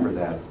would remember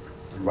that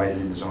and write it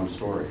in his own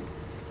story.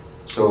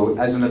 So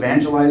as an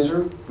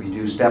evangelizer, we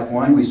do step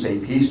one, we say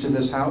peace to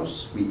this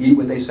house. We eat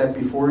what they set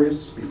before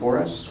us.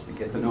 We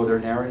get to know their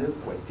narrative,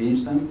 what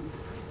feeds them.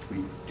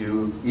 We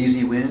do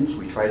easy wins.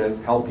 We try to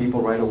help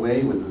people right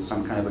away with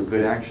some kind of a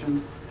good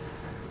action.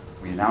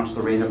 We announce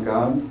the reign of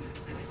God.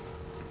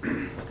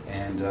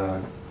 And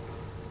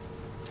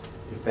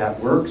if that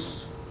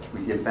works,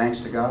 we give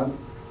thanks to God.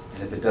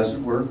 And if it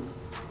doesn't work,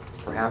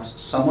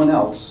 perhaps someone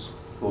else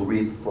will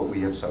reap what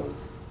we have sowed.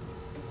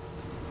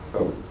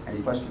 So, any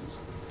questions?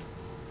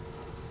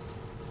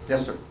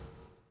 Yes, sir.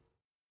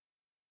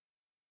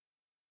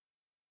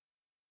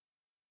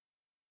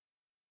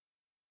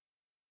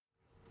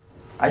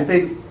 I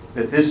think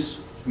that this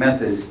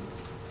method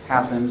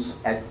happens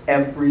at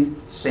every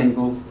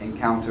single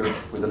encounter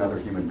with another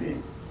human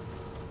being.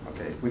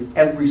 Okay, with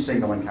every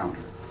single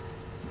encounter.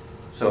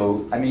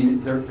 So, I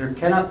mean, there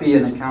cannot be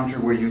an encounter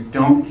where you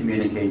don't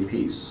communicate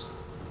peace.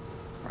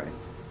 Right?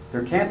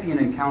 There can't be an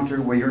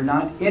encounter where you're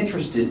not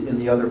interested in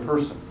the other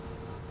person.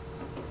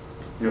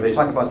 You know, they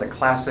talk about the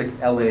classic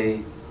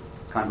LA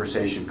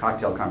conversation,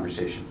 cocktail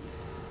conversation.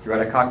 You're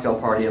at a cocktail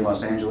party in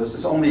Los Angeles.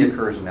 This only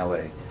occurs in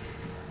LA.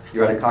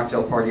 You're at a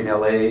cocktail party in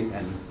LA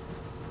and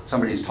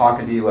somebody's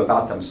talking to you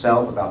about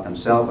themselves, about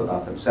themselves,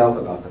 about themselves,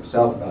 about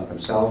themselves, about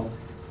themselves.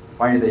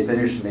 Finally they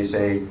finish and they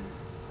say,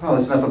 well,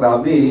 that's enough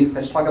about me.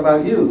 Let's talk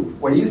about you.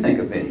 What do you think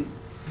of me?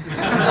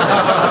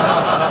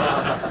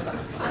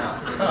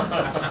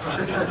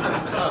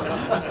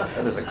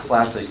 That is a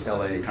classic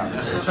LA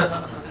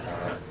conversation.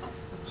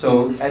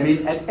 So, I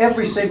mean, at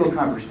every single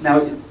conversation.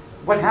 Now,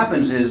 what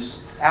happens is,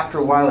 after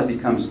a while, it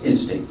becomes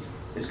instinct.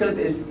 It's going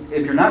to be,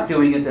 if you're not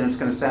doing it, then it's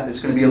going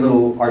to be a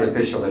little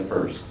artificial at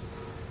first,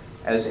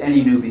 as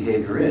any new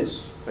behavior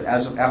is. But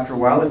after a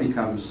while, it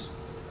becomes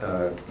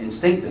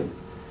instinctive,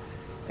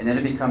 and then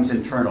it becomes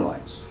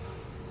internalized.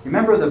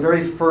 Remember the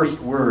very first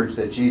words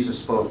that Jesus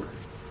spoke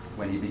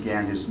when he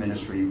began his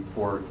ministry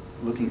for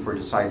looking for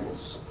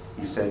disciples.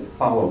 He said,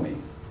 "Follow me."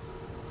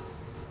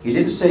 He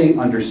didn't say,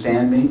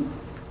 "Understand me."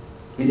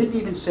 He didn't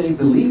even say,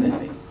 "Believe in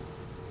me."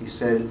 He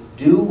said,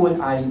 "Do what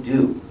I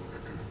do,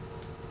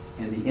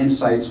 and the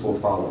insights will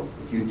follow."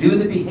 If you do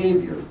the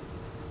behavior,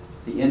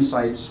 the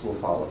insights will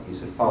follow. He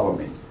said, "Follow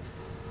me."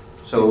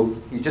 So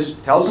he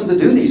just tells them to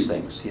do these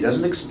things. He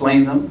doesn't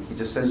explain them. He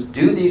just says,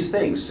 do these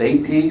things. Say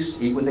peace,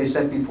 eat what they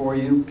set before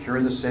you, cure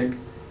the sick,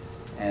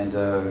 and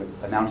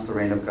announce the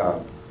reign of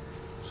God.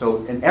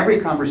 So in every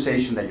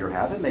conversation that you're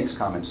having, it makes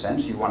common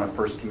sense. You want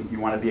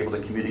to be able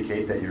to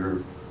communicate that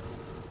you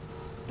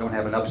don't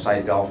have an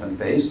upside dolphin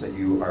face, that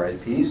you are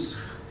at peace.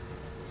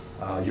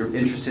 You're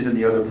interested in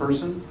the other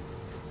person.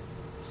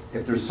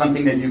 If there's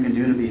something that you can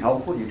do to be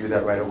helpful, you do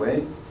that right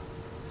away.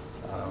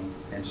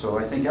 And so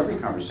I think every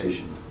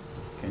conversation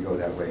can go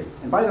that way.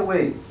 And by the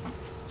way,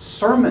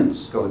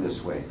 sermons go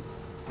this way.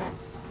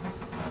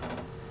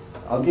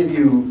 I'll give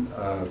you,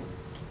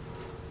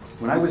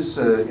 when I was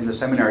in the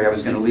seminary, I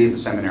was going to leave the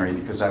seminary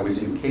because I was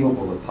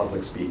incapable of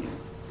public speaking.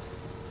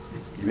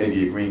 You may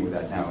be agreeing with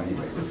that now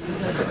anyway.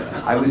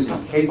 I was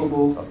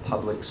incapable of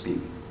public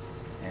speaking.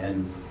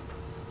 And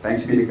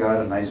thanks be to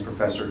God, a nice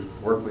professor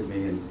worked with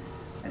me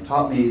and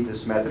taught me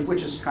this method,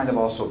 which is kind of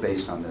also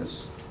based on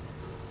this.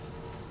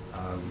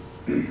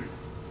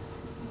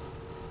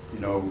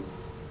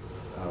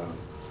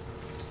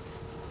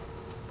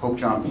 Pope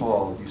John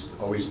Paul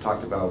always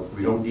talked about,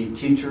 we don't need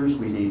teachers,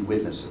 we need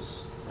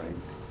witnesses, right?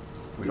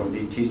 We don't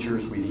need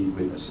teachers, we need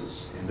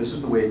witnesses. And this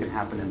is the way it can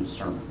happen in a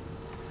sermon.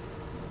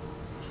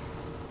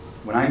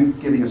 When I'm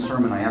giving a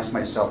sermon, I ask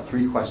myself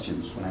 3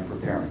 questions when I'm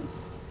preparing.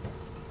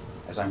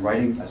 As I'm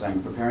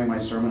preparing my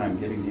sermon, I'm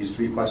giving these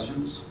 3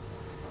 questions.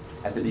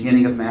 At the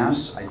beginning of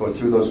Mass, I go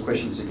through those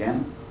questions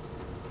again.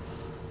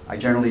 I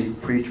generally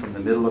preach from the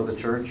middle of the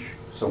church.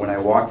 So when I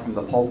walk from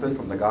the pulpit,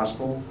 from the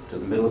gospel, to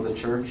the middle of the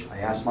church, I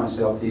ask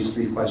myself these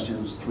 3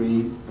 questions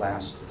 3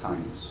 last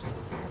times.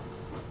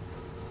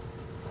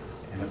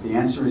 And if the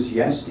answer is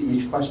yes to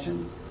each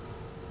question,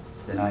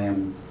 then I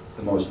am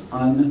the most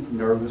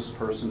unnervous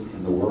person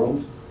in the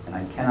world, and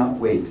I cannot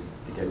wait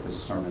to get this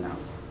sermon out.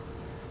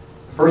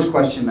 The first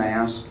question I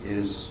ask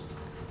is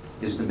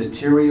the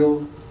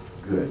material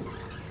good?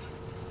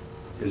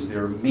 Is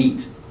there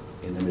meat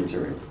in the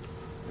material?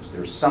 Is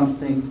there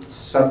something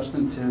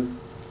substantive,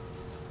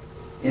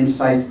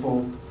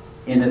 insightful,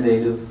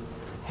 innovative,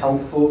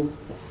 helpful,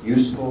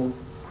 useful,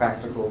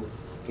 practical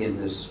in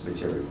this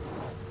material?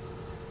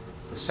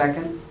 The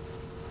second,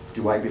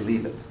 do I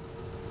believe it?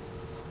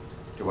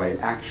 Do I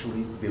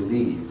actually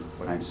believe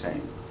what I'm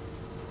saying?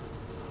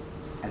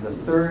 And the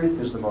third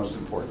is the most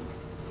important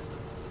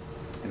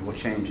and will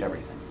change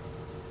everything.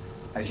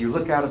 As you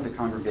look out at the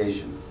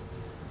congregation,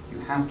 you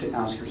have to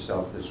ask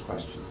yourself this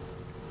question: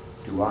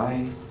 do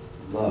I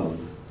love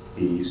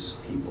these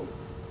people.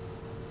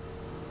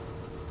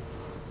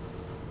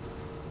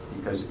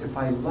 Because if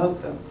I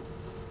love them,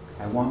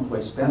 I want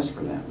what's best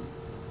for them,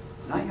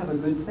 and I have a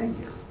good thing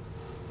here.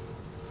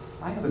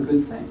 I have a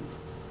good thing.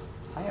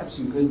 I have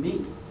some good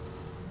meat,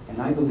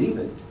 and I believe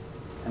it,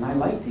 and I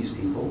like these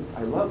people,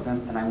 I love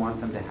them, and I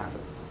want them to have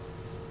it.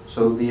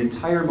 So the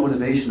entire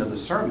motivation of the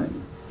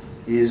sermon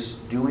is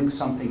doing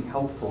something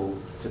helpful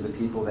to the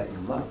people that you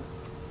love.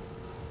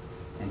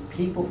 And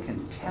people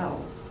can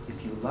tell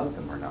if you love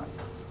them or not,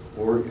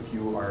 or if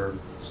you are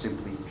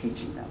simply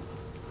teaching them.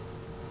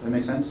 Does that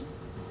make sense?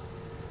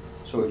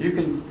 So if you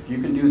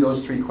can do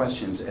those three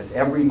questions at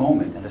every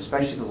moment, and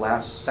especially the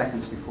last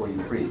seconds before you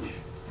preach.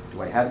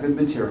 Do I have good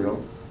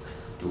material?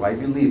 Do I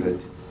believe it?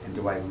 And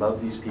do I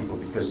love these people?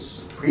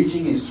 Because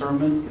preaching a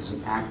sermon is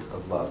an act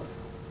of love.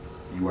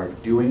 You are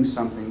doing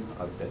something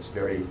that's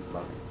very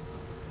loving.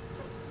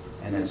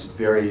 And it's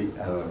very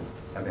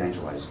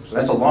evangelizing. So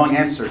that's a long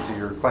answer to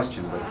your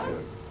question,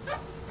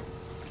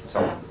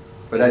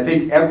 but I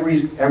think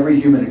every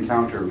human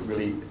encounter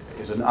really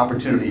is an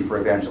opportunity for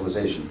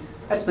evangelization.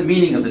 That's the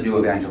meaning of the new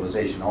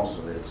evangelization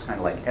also, that it's kind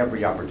of like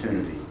every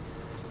opportunity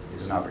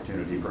is an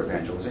opportunity for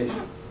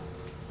evangelization.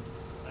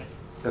 Thank you.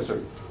 Yes,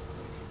 sir.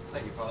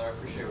 Thank you, Father. I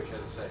appreciate what you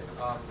had to say.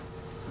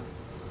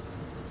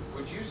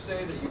 Would you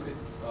say that you could,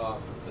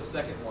 the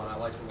second one, I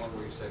like the one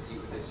where you said eat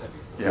what they said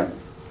before. Yeah.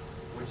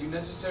 Would you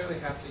necessarily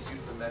have to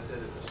use the method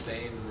of the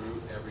same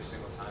route every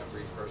single time for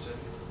each person?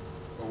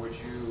 Or would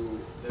you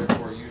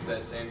therefore use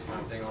that same kind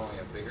of thing only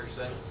in a bigger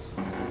sense,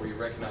 where you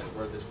recognize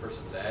where this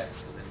person's at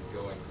and then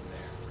going from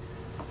there?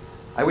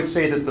 I would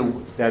say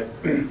that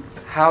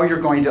how you're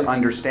going to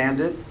understand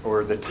it,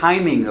 or the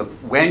timing of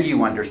when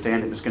you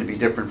understand it, is going to be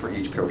different for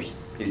each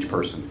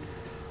person.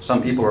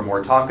 Some people are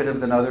more talkative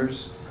than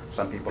others.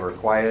 Some people are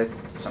quiet.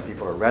 Some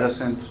people are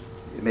reticent.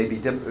 It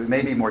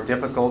may be more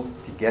difficult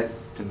to get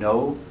to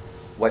know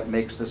what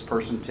makes this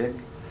person tick.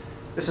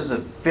 This is a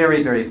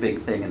very, very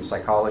big thing in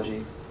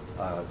psychology,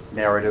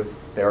 narrative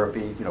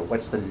therapy. You know,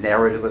 what's the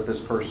narrative of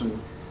this person?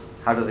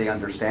 How do they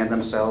understand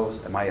themselves?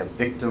 Am I a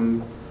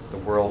victim? The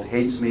world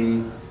hates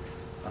me.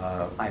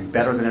 I'm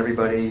better than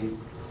everybody.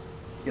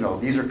 You know,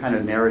 these are kind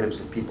of narratives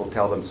that people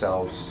tell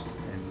themselves,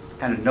 and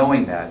kind of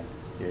knowing that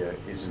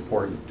is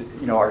important.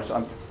 You know,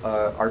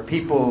 are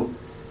people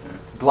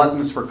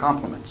gluttons for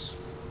compliments?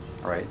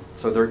 All right.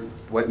 So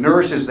what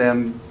nourishes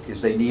them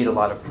is they need a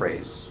lot of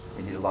praise.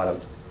 They need a lot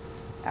of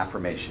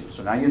affirmation.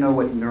 So now you know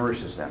what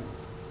nourishes them.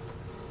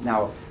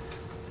 Now,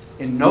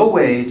 in no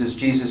way does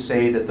Jesus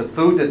say that the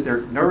food that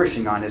they're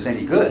nourishing on is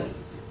any good.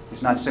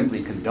 He's not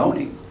simply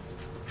condoning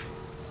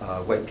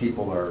what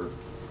people are,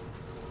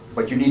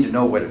 but you need to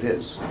know what it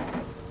is,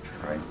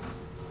 right?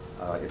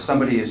 If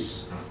somebody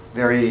is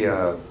very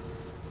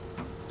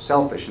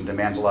selfish and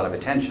demands a lot of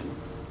attention,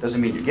 doesn't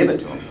mean you give it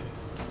to them,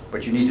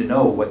 but you need to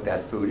know what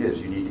that food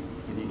is. You need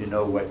to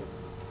know what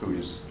food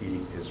is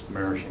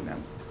nourishing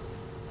them.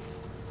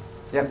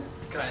 Yeah.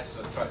 Can I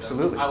answer that? Sorry.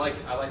 Absolutely. I like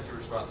your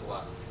response a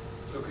lot.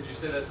 So could you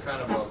say that's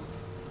kind of a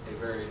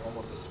very,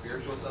 almost a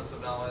spiritual sense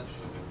of knowledge,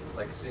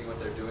 like seeing what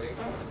they're doing?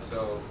 And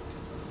so,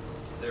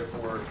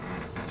 therefore,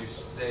 you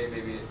say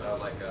maybe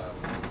like a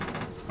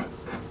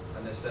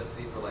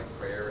necessity for like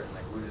prayer and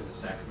like rooted in the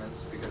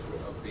sacraments because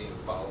of being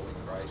following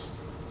Christ,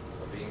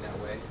 of being that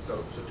way.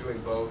 So doing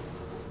both,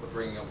 but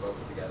bringing them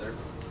both together.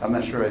 I'm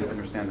not sure I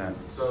understand that.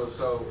 So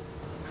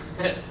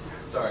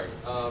sorry.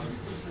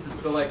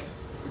 So like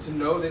to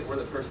know that where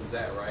the person's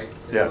at, right?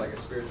 It's Yeah. like a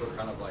spiritual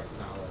kind of like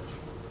knowledge.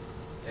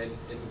 And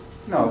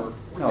No.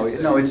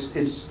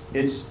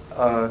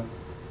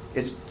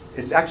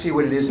 It's actually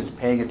what it is. It's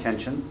paying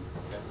attention.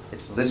 Okay.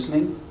 It's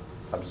listening,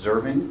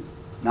 observing,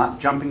 not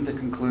jumping to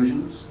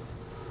conclusions,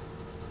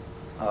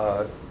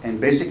 and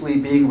basically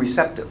being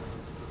receptive.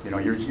 You know,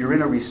 you're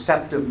in a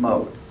receptive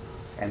mode,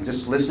 and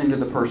just listening to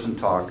the person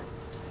talk,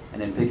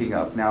 and then picking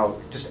up. Now,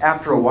 just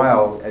after a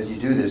while, as you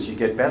do this, you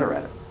get better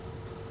at it.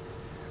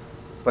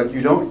 But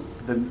you don't.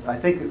 I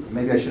think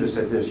maybe I should have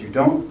said this. You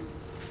don't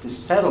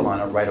just settle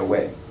on it right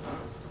away.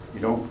 You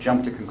don't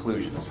jump to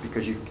conclusions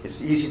because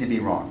it's easy to be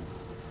wrong.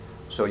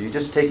 So you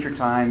just take your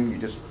time. You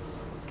just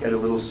get a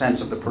little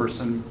sense of the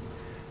person.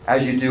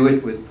 As you do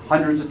it with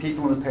hundreds of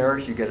people in the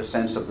parish, you get a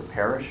sense of the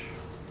parish.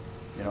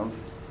 You know,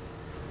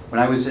 when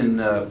I was in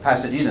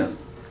Pasadena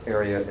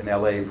area in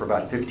LA for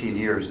about 15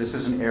 years, this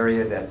is an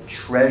area that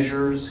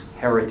treasures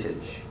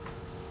heritage,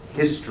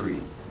 history,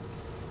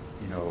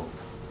 you know,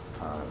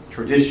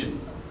 tradition,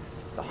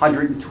 the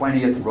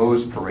 120th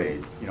Rose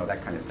Parade, you know,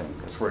 that kind of thing.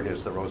 That's where it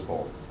is, the Rose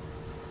Bowl.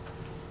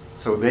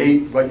 So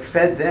what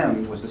fed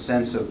them was the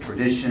sense of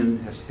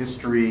tradition,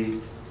 history,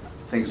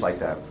 things like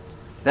that.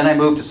 Then I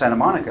moved to Santa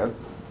Monica.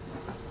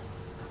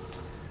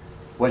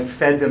 What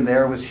fed them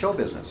there was show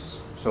business.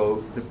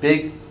 So the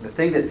thing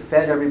that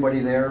fed everybody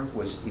there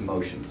was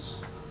emotions,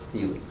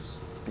 feelings,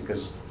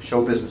 because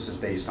show business is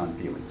based on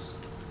feelings.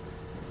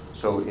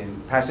 So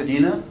in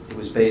Pasadena, it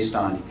was based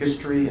on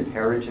history and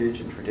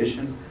heritage and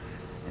tradition.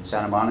 In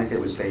Santa Monica,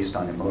 it was based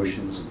on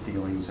emotions and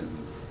feelings and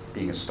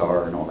being a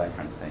star and all that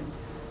kind of thing.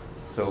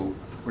 So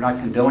we're not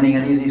condoning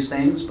any of these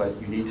things, but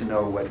you need to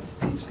know what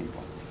feeds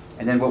people.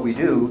 And then what we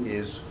do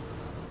is,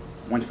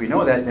 once we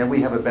know that, then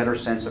we have a better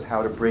sense of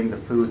how to bring the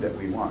food that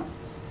we want.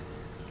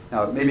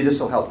 Now, maybe this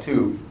will help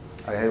too.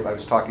 I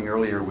was talking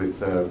earlier with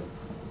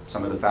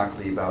some of the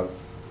faculty about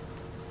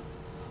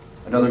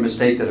another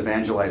mistake that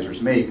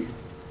evangelizers make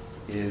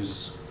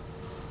is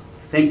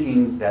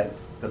thinking that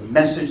the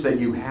message that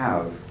you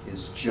have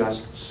is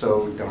just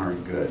so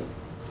darn good.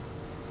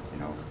 You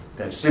know,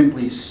 that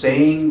simply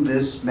saying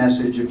this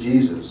message of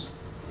Jesus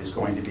is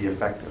going to be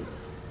effective.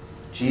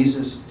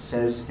 Jesus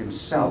says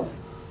himself,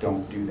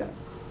 don't do that.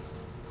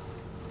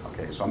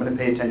 Okay, so I'm going to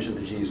pay attention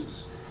to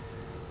Jesus.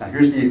 Now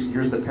here's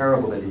the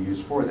parable that he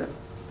used for that.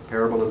 The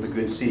parable of the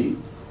good seed.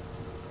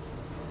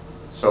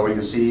 Sowing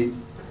the seed,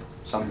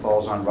 some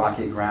falls on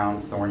rocky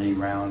ground, thorny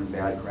ground,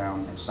 bad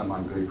ground, and some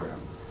on good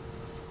ground.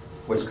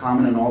 What's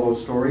common in all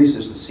those stories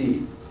is the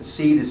seed. The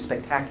seed is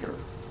spectacular.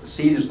 The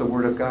seed is the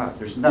Word of God.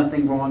 There's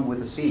nothing wrong with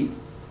the seed.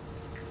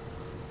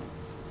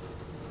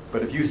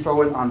 But if you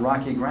throw it on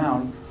rocky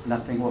ground,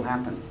 nothing will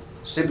happen.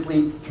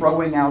 Simply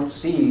throwing out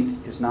seed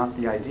is not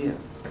the idea.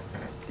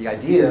 The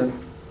idea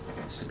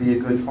is to be a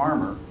good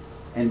farmer,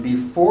 and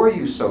before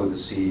you sow the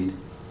seed,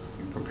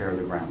 you prepare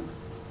the ground.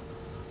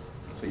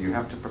 So you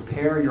have to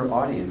prepare your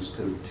audience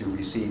to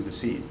receive the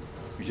seed.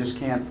 You just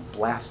can't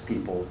blast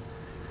people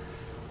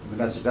with the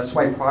message. That's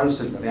why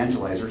Protestant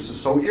evangelizers are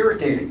so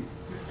irritating.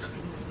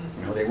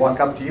 You know, they walk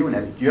up to you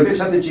and do you have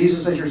accepted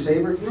Jesus as your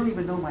Savior? You don't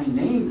even know my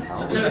name,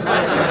 pal.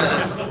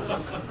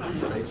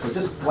 So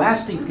just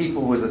blasting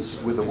people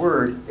with the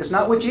word is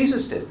not what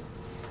Jesus did.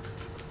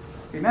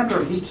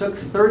 Remember, he took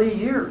 30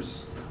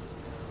 years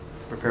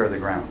to prepare the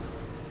ground.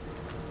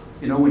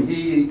 You know, when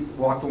he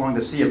walked along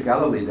the Sea of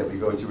Galilee that we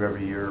go to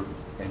every year,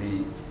 and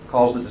he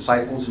calls the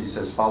disciples and he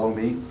says, follow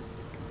me.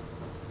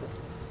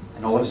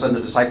 And all of a sudden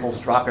the disciples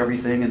drop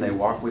everything and they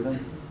walk with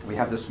him. We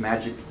have this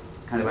magic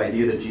kind of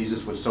idea that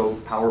Jesus was so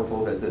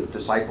powerful that the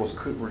disciples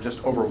were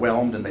just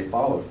overwhelmed and they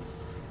followed.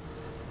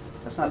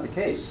 That's not the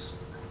case.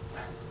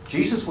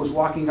 Jesus was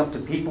walking up to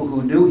people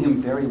who knew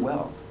him very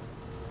well.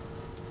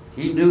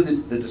 He knew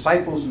that the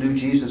disciples knew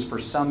Jesus for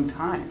some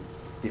time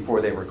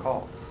before they were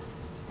called,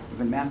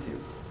 even Matthew.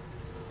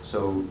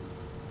 So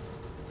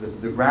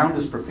the ground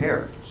is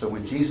prepared. So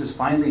when Jesus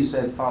finally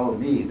said, follow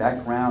me,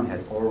 that ground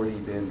had already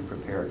been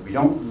prepared. We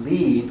don't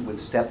lead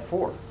with step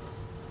 4,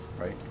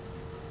 right?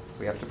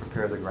 We have to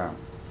prepare the ground.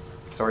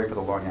 Sorry for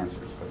the long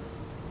answers,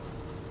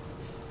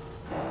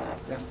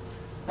 but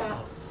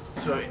yeah.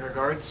 So in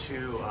regard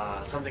to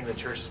something the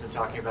church has been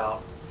talking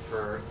about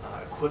for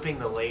equipping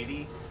the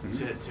laity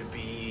to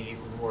be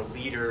more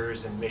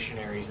leaders and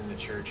missionaries in the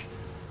church,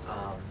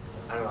 I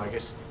don't know, I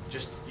guess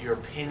just your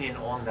opinion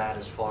on that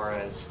as far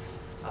as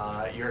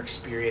your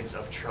experience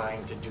of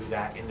trying to do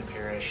that in the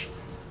parish,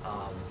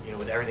 you know,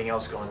 with everything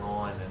else going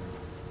on, and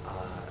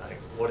like,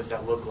 what does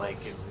that look like,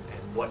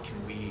 and what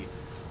can we,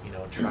 you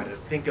know, try to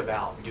think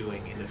about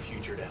doing in the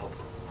future to help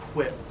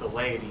equip the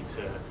laity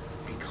to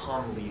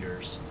become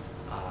leaders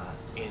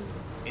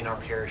in our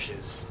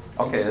parishes?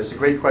 Okay, that's a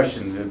great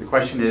question. The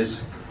question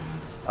is,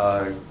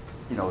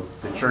 you know,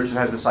 the church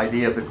has this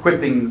idea of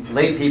equipping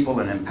lay people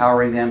and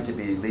empowering them to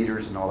be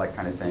leaders and all that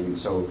kind of thing. And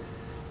so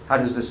how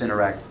does this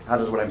interact? How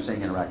does what I'm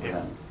saying interact with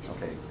them?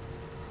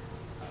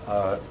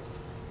 Okay.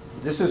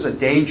 This is a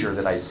danger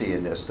that I see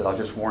in this that I'll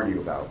just warn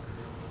you about.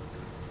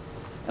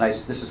 And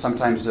this is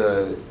sometimes,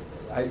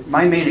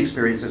 my main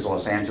experience is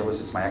Los Angeles.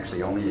 It's my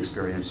actually only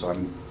experience, so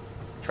I'm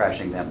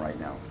trashing them right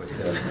now. But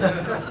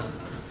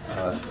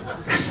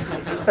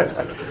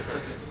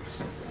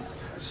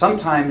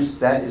sometimes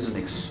that is an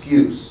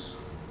excuse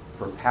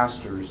for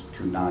pastors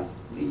to not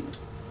lead.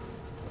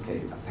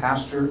 Okay, a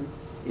pastor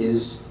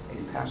is a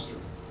pastor.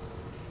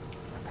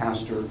 A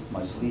pastor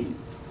must lead.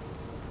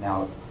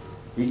 Now,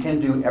 he can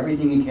do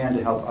everything he can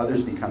to help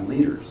others become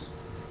leaders,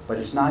 but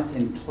it's not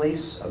in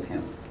place of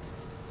him.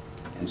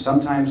 And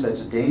sometimes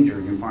that's a danger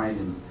you find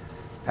in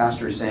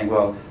pastors saying,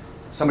 well,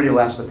 somebody will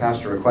ask the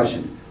pastor a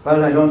question,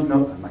 but I don't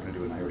know. I'm not going to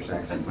do an Irish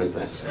accent with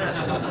this. We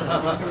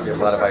have a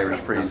lot of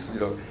Irish priests, you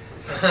know.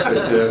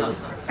 But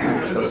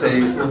they'll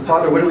say, well,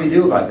 Father, what do we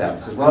do about that?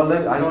 He says, well,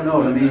 I don't know.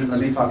 Let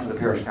me talk to the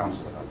parish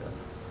council about that.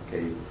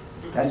 Okay,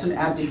 that's an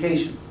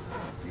abdication.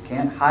 You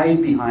can't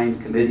hide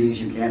behind committees.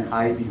 You can't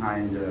hide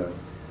behind,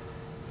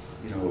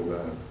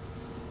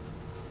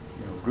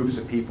 groups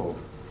of people.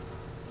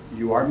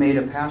 You are made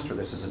a pastor.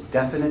 This is a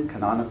definite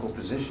canonical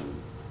position.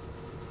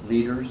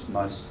 Leaders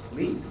must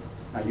lead.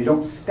 Now, you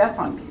don't step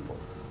on people.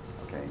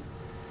 Okay,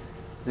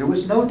 there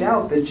was no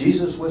doubt that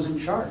Jesus was in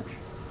charge.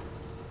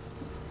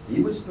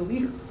 He was the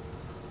leader.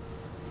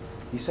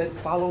 He said,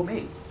 follow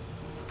me.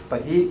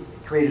 But he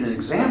created an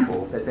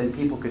example that then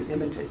people could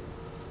imitate.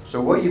 So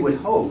what you would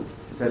hope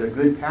is that a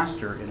good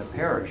pastor in a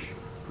parish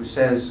who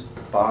says,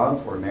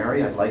 Bob or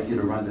Mary, I'd like you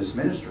to run this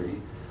ministry,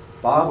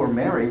 Bob or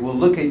Mary will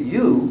look at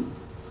you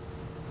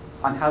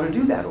on how to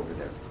do that over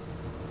there.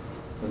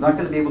 They're not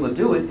going to be able to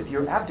do it if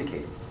you're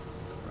abdicating.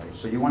 Right?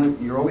 So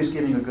you're always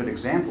giving a good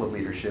example of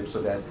leadership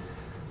so that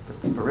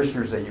the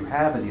parishioners that you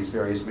have in these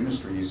various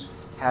ministries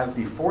have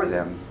before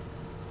them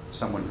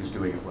someone who's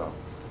doing it well.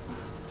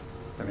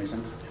 That make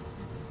sense?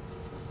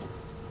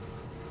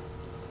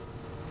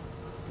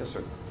 Yes,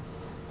 sir.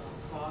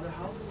 Father,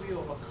 how do we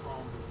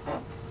overcome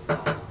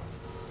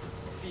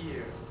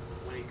fear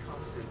when it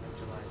comes to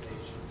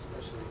evangelization,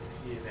 especially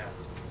fear that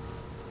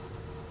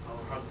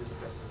I'll hurt this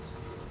person's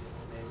fear?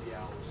 Maybe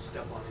I'll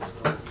step on his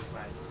toes if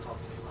I talk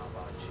to him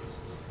about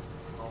Jesus.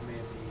 Or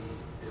maybe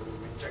they will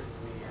reject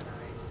me and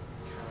I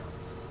kind of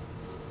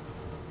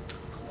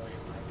go in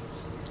like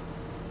this.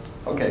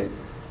 Okay,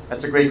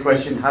 that's a great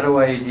question. How do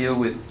I deal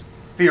with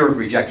fear of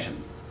rejection,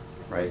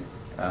 right?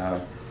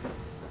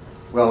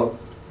 Well,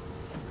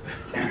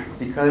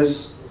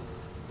 because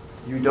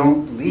you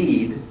don't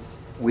lead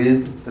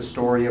with the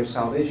story of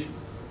salvation.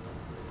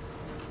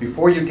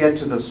 Before you get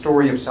to the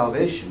story of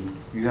salvation,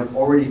 you have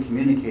already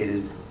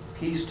communicated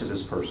peace to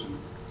this person.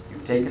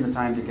 You've taken the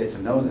time to get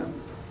to know them.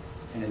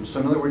 And so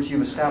in other words,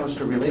 you've established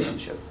a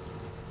relationship.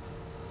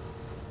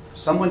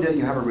 Someone that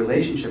you have a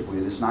relationship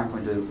with is not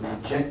going to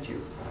reject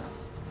you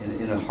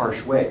in a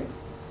harsh way.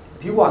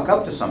 If you walk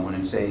up to someone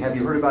and say, "Have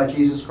you heard about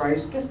Jesus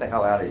Christ?" Get the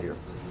hell out of here.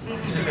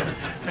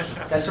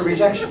 That's a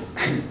rejection.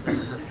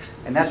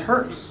 And that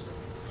hurts.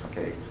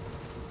 Okay.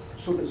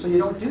 So you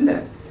don't do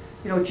that.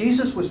 You know,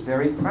 Jesus was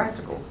very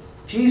practical.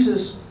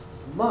 Jesus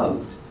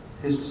loved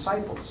his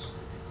disciples.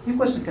 He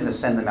wasn't going to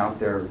send them out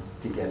there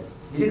he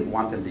didn't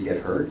want them to get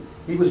hurt.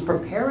 He was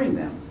preparing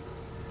them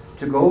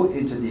to go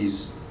into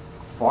these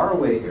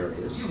faraway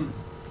areas.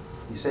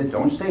 He said,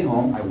 "Don't stay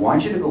home. I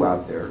want you to go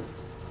out there."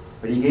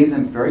 But he gave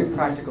them very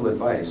practical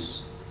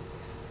advice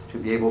to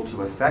be able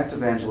to effect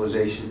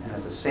evangelization and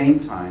at the same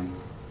time,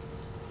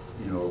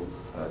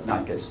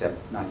 not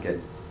get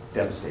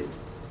devastated.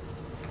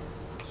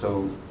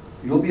 So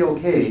you'll be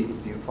okay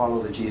if you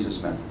follow the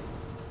Jesus method.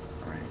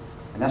 All right?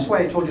 And that's why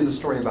I told you the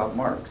story about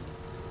Mark.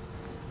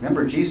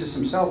 Remember, Jesus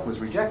himself was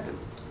rejected.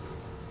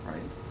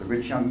 Right? The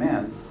rich young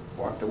man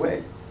walked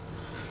away.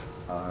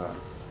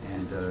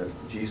 And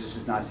Jesus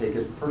did not take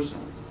it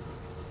personally.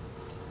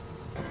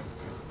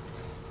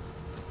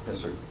 Yes,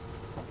 sir.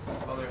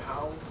 Father,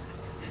 how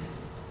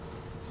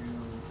do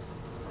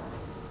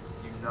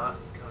you not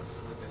kind of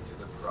slip into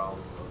the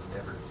problem of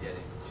never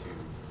getting to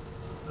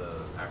the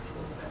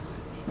actual message?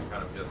 You're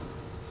kind of just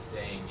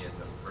staying in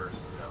the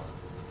first,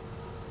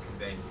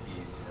 conveying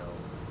peace,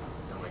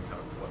 knowing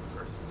kind of what the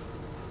person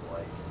is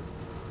like,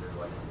 their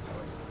likes and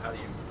dislikes. How do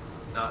you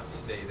not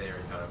stay there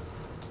and kind of,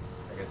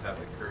 I guess, have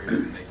the courage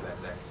to make that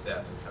next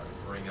step and kind of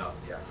bring up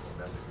the actual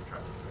message you're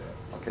trying to convey?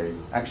 Okay,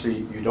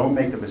 actually, you don't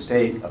make the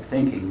mistake of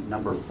thinking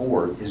number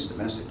 4 is the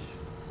message.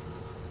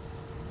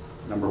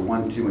 Number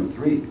 1, 2, and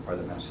 3 are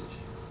the message.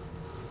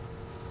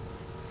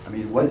 I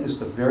mean, what is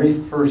the very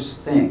first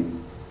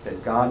thing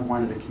that God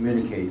wanted to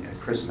communicate at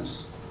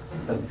Christmas?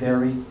 The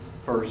very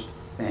first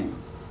thing.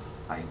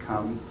 I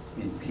come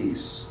in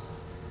peace.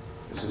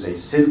 This is a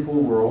sinful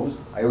world.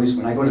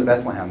 When I go to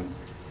Bethlehem,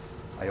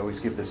 I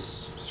always give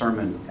this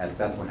sermon at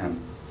Bethlehem.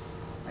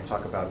 I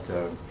talk about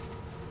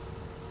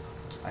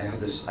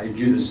I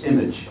drew this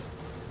image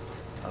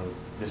of,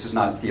 this is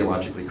not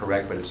theologically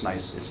correct, but it's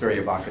nice, it's very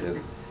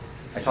evocative.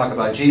 I talk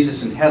about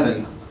Jesus in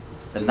heaven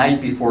the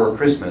night before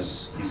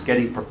Christmas. He's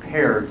getting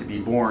prepared to be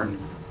born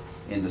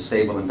in the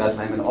stable in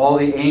Bethlehem, and all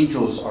the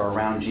angels are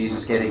around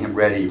Jesus getting him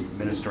ready,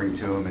 ministering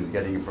to him and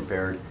getting him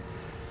prepared.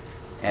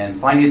 And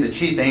finally the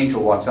chief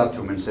angel walks up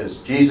to him and says,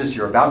 "Jesus,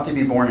 you're about to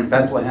be born in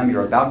Bethlehem,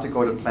 you're about to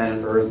go to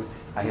planet Earth.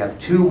 I have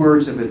 2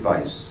 words of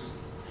advice.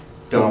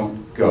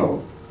 Don't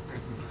go.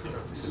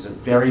 This is a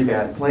very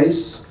bad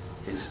place.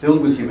 It's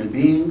filled with human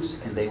beings,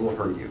 and they will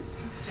hurt you."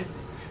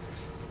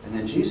 And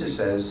then Jesus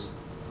says,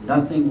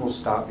 "Nothing will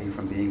stop me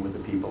from being with the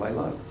people I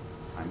love.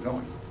 I'm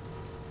going."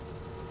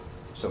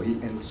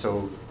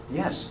 So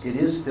yes, it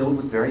is filled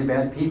with very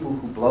bad people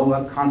who blow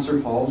up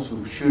concert halls,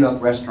 who shoot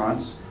up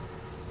restaurants,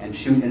 and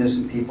shoot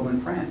innocent people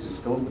in France. It's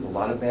filled with a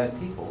lot of bad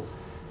people.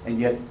 And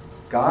yet,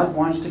 God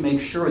wants to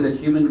make sure that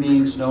human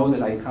beings know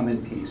that I come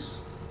in peace.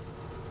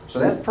 So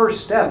that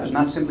first step is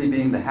not simply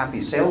being the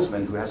happy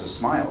salesman who has a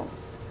smile.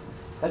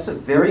 That's a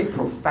very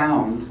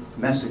profound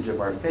message of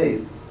our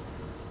faith,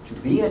 to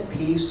be at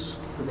peace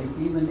with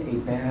even a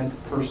bad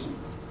person.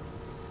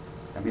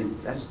 I mean,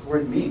 that's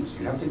what it means.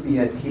 You have to be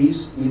at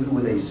peace even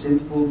with a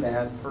sinful,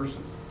 bad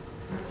person.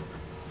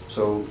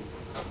 So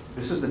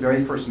this is the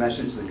very first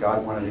message that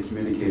God wanted to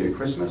communicate at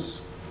Christmas.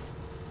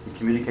 He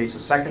communicates the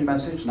second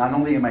message. Not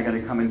only am I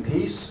going to come in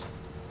peace,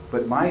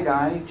 but my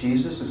guy,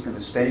 Jesus, is going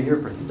to stay here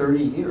for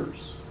 30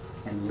 years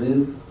and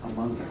live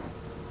among them.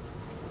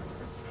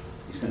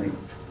 He's going to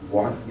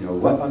walk,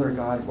 what other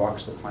God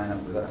walks the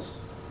planet with us?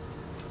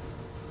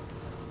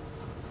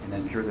 And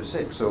then cure the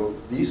sick. So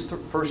these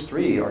first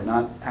 3 are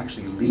not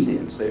actually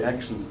lead-ins. They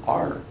actually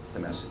are the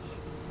message.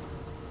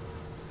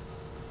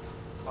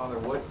 Father,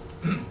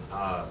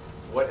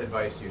 what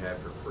advice do you have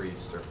for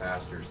priests or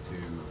pastors to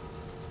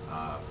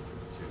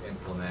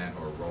implement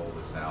or roll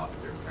this out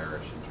in their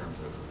parish in terms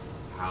of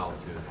how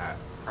to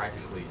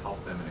practically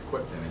help them and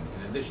equip them,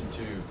 in addition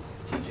to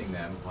teaching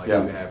them like you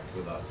have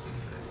with us?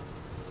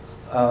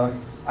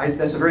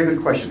 That's a very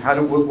good question.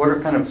 What are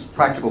kind of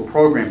practical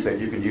programs that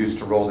you can use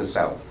to roll this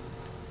out?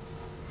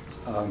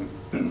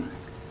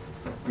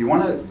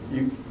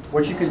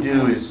 What you can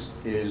do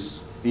is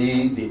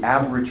be the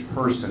average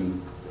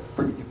person.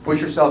 Put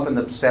yourself in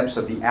the steps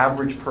of the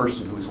average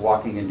person who's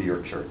walking into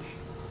your church.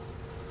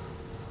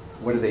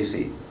 What do they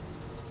see?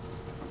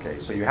 Okay,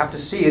 so you have to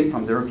see it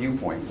from their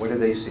viewpoint. What do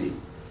they see?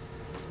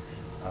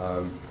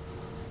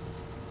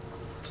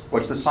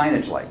 What's the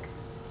signage like?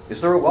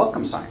 Is there a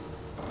welcome sign?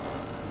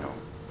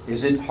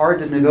 Is it hard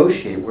to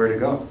negotiate where to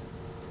go?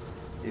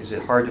 Is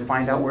it hard to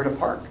find out where to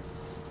park?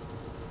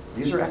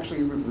 These are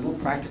actually little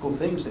practical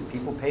things that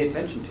people pay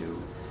attention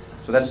to.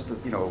 So that's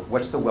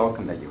what's the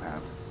welcome that you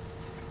have?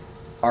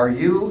 Are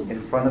you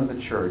in front of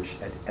the church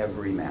at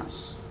every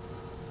Mass?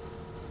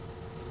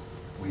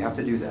 We have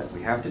to do that.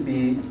 We have to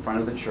be in front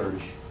of the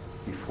church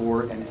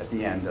before and at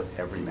the end of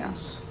every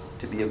Mass.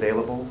 To be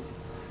available,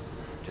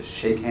 to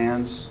shake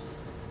hands,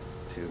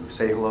 to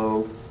say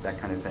hello, that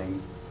kind of thing.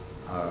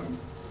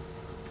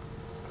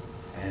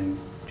 And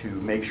to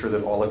make sure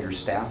that all of your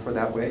staff are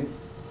that way.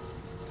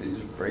 These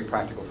are very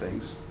practical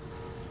things.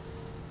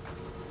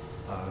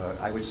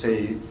 I would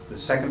say the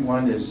second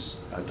one is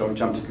don't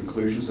jump to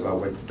conclusions about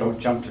what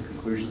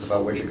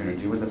you're going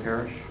to do in the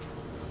parish,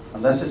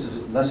 unless it's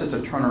a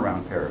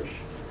turnaround parish.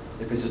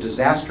 If it's a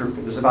disaster,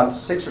 there's about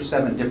 6 or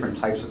 7 different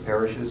types of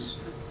parishes.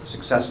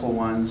 Successful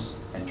ones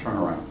and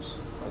turnarounds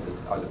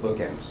are the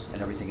bookends,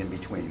 and everything in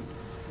between.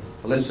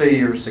 But let's say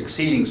you're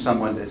succeeding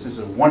someone. This is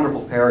a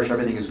wonderful parish.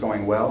 Everything is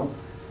going well.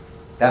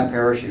 That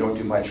parish, you don't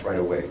do much right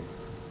away,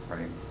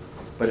 right?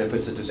 But if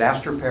it's a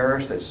disaster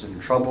parish that's in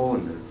trouble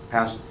and the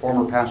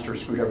former pastor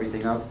screwed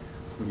everything up,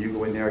 when you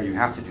go in there, you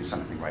have to do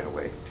something right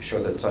away to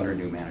show that it's under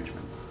new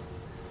management.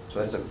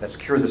 So that's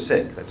cure the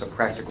sick. That's a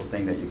practical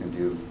thing that you can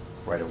do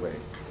right away.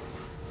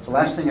 The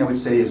last thing I would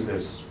say is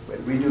this.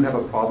 We do have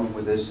a problem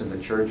with this in the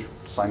church.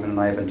 Simon and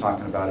I have been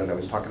talking about it. I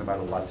was talking about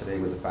it a lot today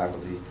with the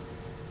faculty.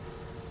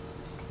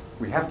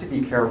 We have to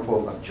be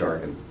careful of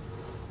jargon.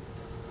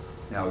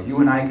 Now, you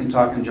and I can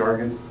talk in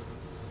jargon.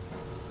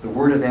 The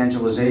word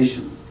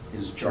evangelization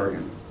is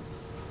jargon.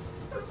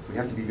 We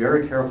have to be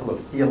very careful of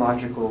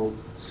theological,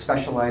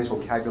 specialized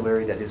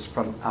vocabulary that is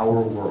from our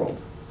world.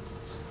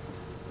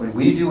 When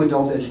we do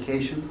adult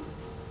education,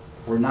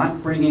 we're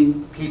not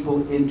bringing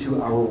people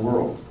into our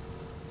world.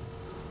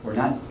 We're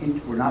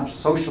not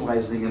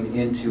socializing them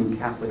into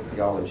Catholic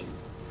theology.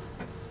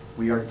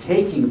 We are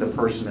taking the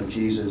person of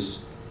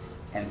Jesus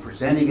and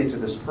presenting it to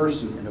this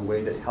person in a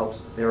way that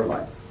helps their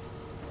life.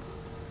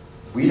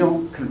 We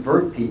don't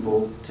convert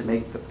people to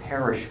make the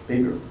parish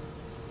bigger.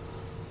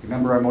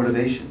 Remember our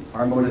motivation.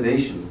 Our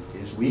motivation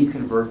is we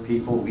convert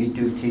people, we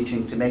do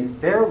teaching to make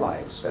their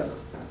lives better,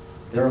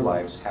 their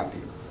lives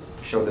happier,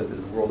 to show that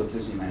the world of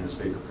Disneyland is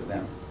bigger for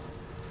them.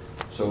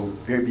 So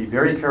be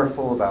very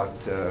careful about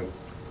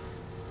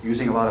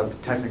using a lot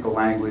of technical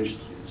language.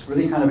 It's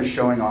really kind of a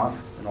showing off,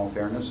 in all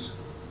fairness,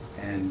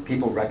 and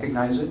people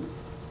recognize it,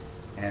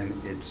 and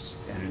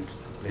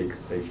they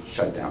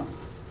shut down.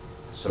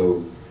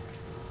 So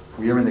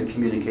we are in the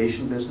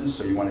communication business,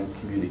 so you want to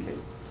communicate.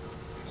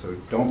 So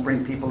don't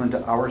bring people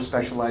into our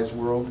specialized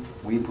world.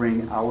 We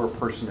bring our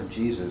person of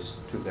Jesus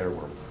to their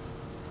world.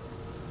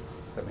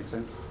 Does that make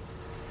sense?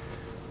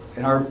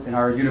 In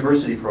our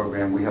university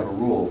program, we have a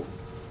rule.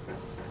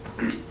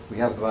 We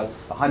have about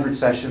 100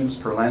 sessions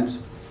per Lent.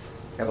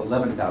 We have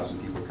 11,000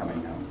 people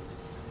coming now.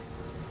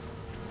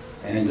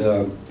 And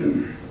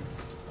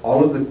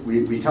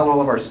we tell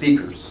all of our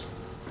speakers,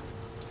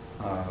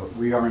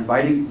 we are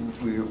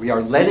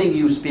letting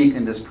you speak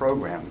in this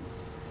program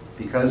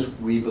because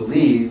we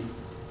believe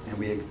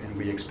and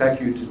we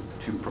expect you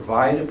to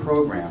provide a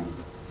program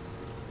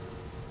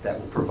that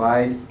will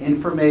provide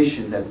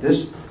information that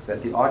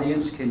the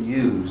audience can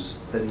use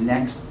the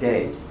next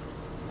day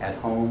at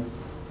home,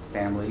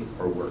 family,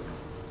 or work.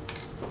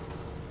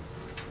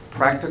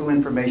 Practical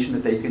information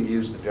that they can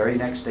use the very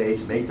next day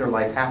to make their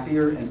life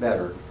happier and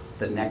better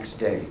the next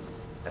day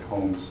at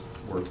home,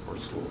 work, or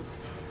school.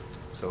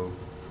 So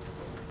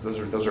those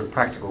are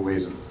practical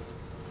ways of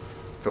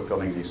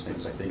fulfilling these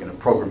things, I think, in a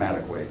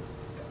programmatic way.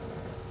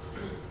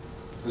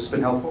 Has this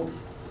been helpful?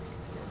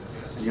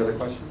 Any other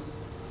questions?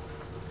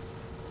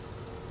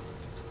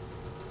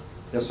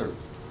 Yes, sir.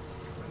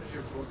 When does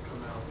your book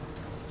come out?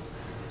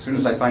 As soon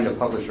as I find a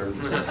publisher.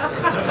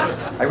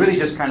 I really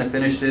just kind of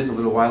finished it a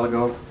little while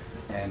ago,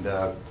 and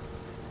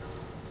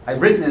I've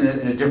written it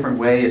in a different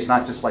way. It's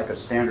not just like a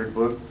standard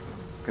book,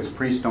 because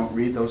priests don't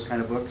read those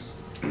kind of books.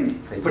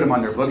 They put them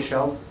on their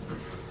bookshelf.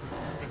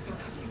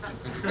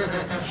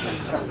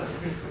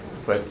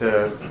 But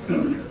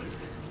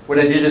what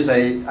I did is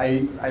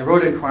I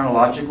wrote it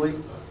chronologically,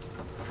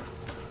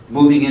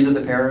 moving into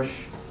the parish,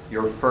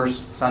 your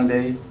first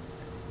Sunday,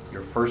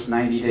 your first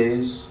 90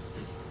 days,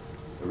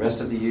 the rest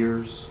of the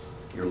years,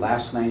 your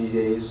last 90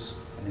 days,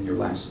 and then your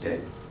last day.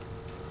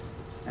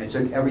 And I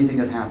took everything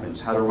that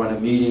happens, how to run a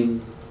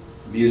meeting,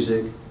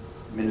 music,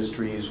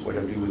 ministries, what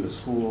to do with the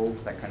school,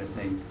 that kind of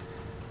thing.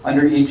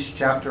 Under each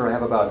chapter, I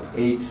have about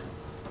 8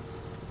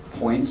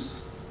 points,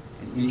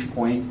 and and each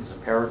point is a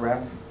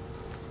paragraph,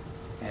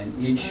 and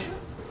each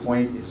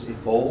point is in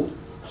bold.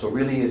 So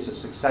really, it's a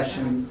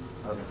succession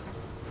of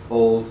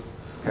bold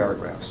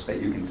paragraphs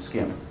that you can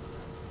skim.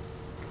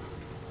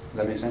 Does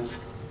that make sense?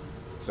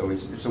 So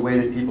it's a way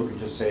that people can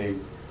just say,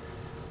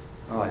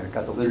 oh, I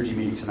got the liturgy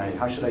meeting tonight.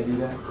 How should I do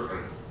that?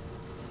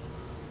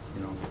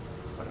 You know,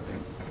 what I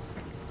think.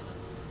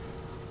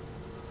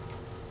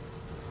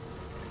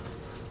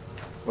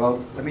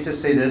 Well, let me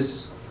just say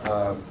this.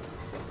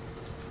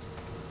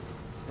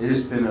 It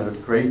has been a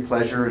great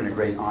pleasure and a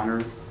great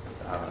honor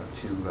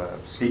to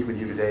speak with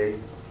you today.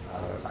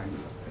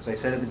 As I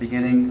said at the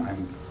beginning,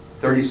 I'm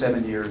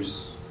 37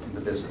 years in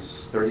the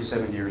business,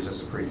 37 years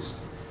as a priest.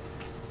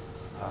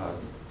 I'll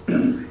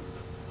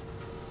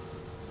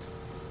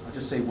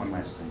just say one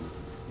last thing.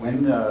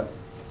 When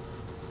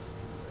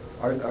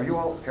are you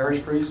all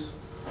parish priests?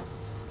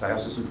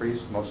 Diocesan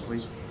priests,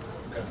 mostly?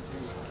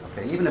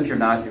 Okay, even if you're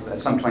not,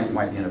 at some point you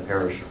might be in a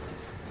parish.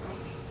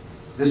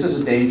 This is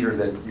a danger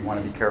that you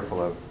want to be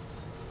careful of.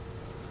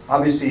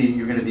 Obviously,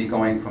 you're going to be you're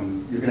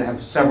going to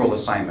have several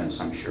assignments,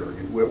 I'm sure.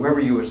 Wherever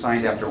you are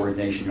assigned after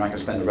ordination, you're not going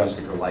to spend the rest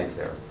of your life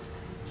there.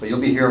 So you'll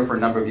be here for a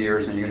number of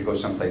years, and you're going to go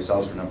someplace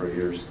else for a number of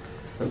years.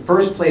 The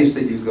first place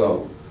that you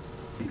go,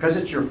 because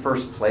it's your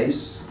first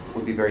place,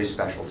 will be very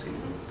special to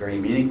you, very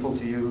meaningful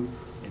to you,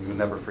 and you'll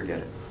never forget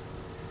it.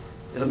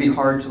 It'll be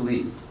hard to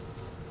leave.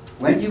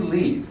 When you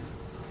leave,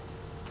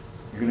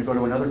 you're going to go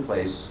to another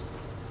place,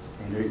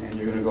 and you're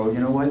going to go, you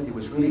know what, it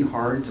was really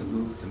hard to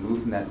move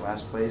from that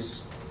last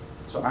place,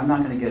 so I'm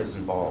not going to get as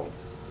involved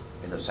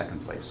in the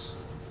second place,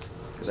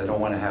 because I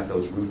don't want to have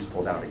those roots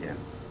pulled out again.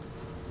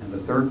 And the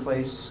third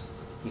place,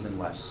 even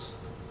less.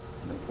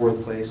 And the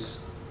fourth place,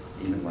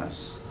 even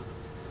less.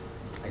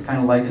 I kind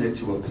of liken it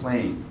to a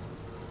plane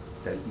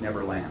that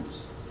never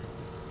lands.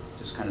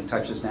 Just kind of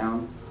touches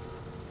down,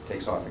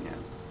 takes off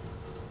again.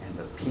 And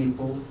the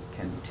people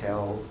can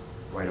tell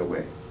right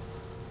away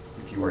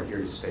if you are here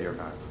to stay or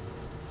not.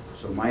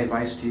 So my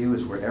advice to you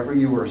is wherever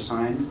you are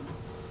assigned,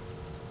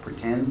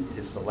 pretend it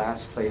is the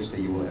last place that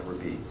you will ever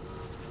be.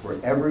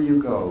 Wherever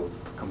you go,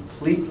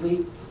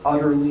 completely,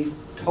 utterly,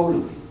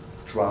 totally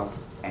drop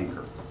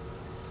anchor.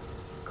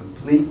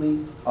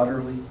 Completely,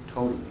 utterly,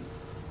 totally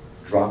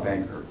drop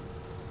anchor.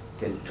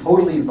 Get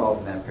totally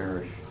involved in that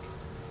parish.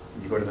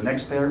 When you go to the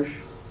next parish,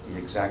 the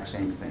exact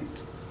same thing.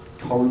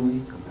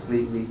 Totally,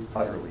 completely,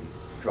 utterly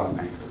drop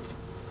anchor.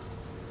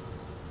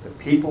 The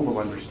people will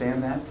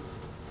understand that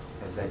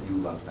as that you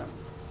love them.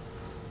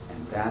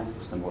 And that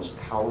is the most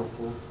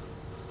powerful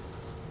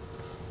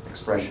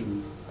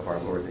expression of our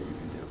Lord that you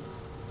can do.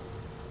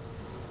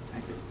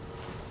 Thank you.